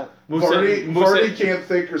like that. Vardy can't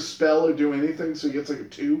think or spell or do anything, so he gets like a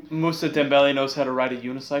 2. Musa Dembele knows how to ride a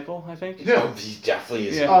unicycle, I think. Yeah. He definitely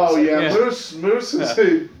is. Yeah. Oh yeah, Yeah. Moose is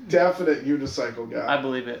a definite unicycle guy. I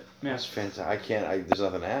believe it. Yeah. That's fantastic. I can't. There's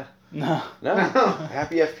nothing to add. No. No.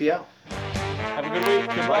 Happy FPL. Have a good week.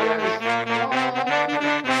 Goodbye,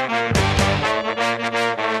 guys.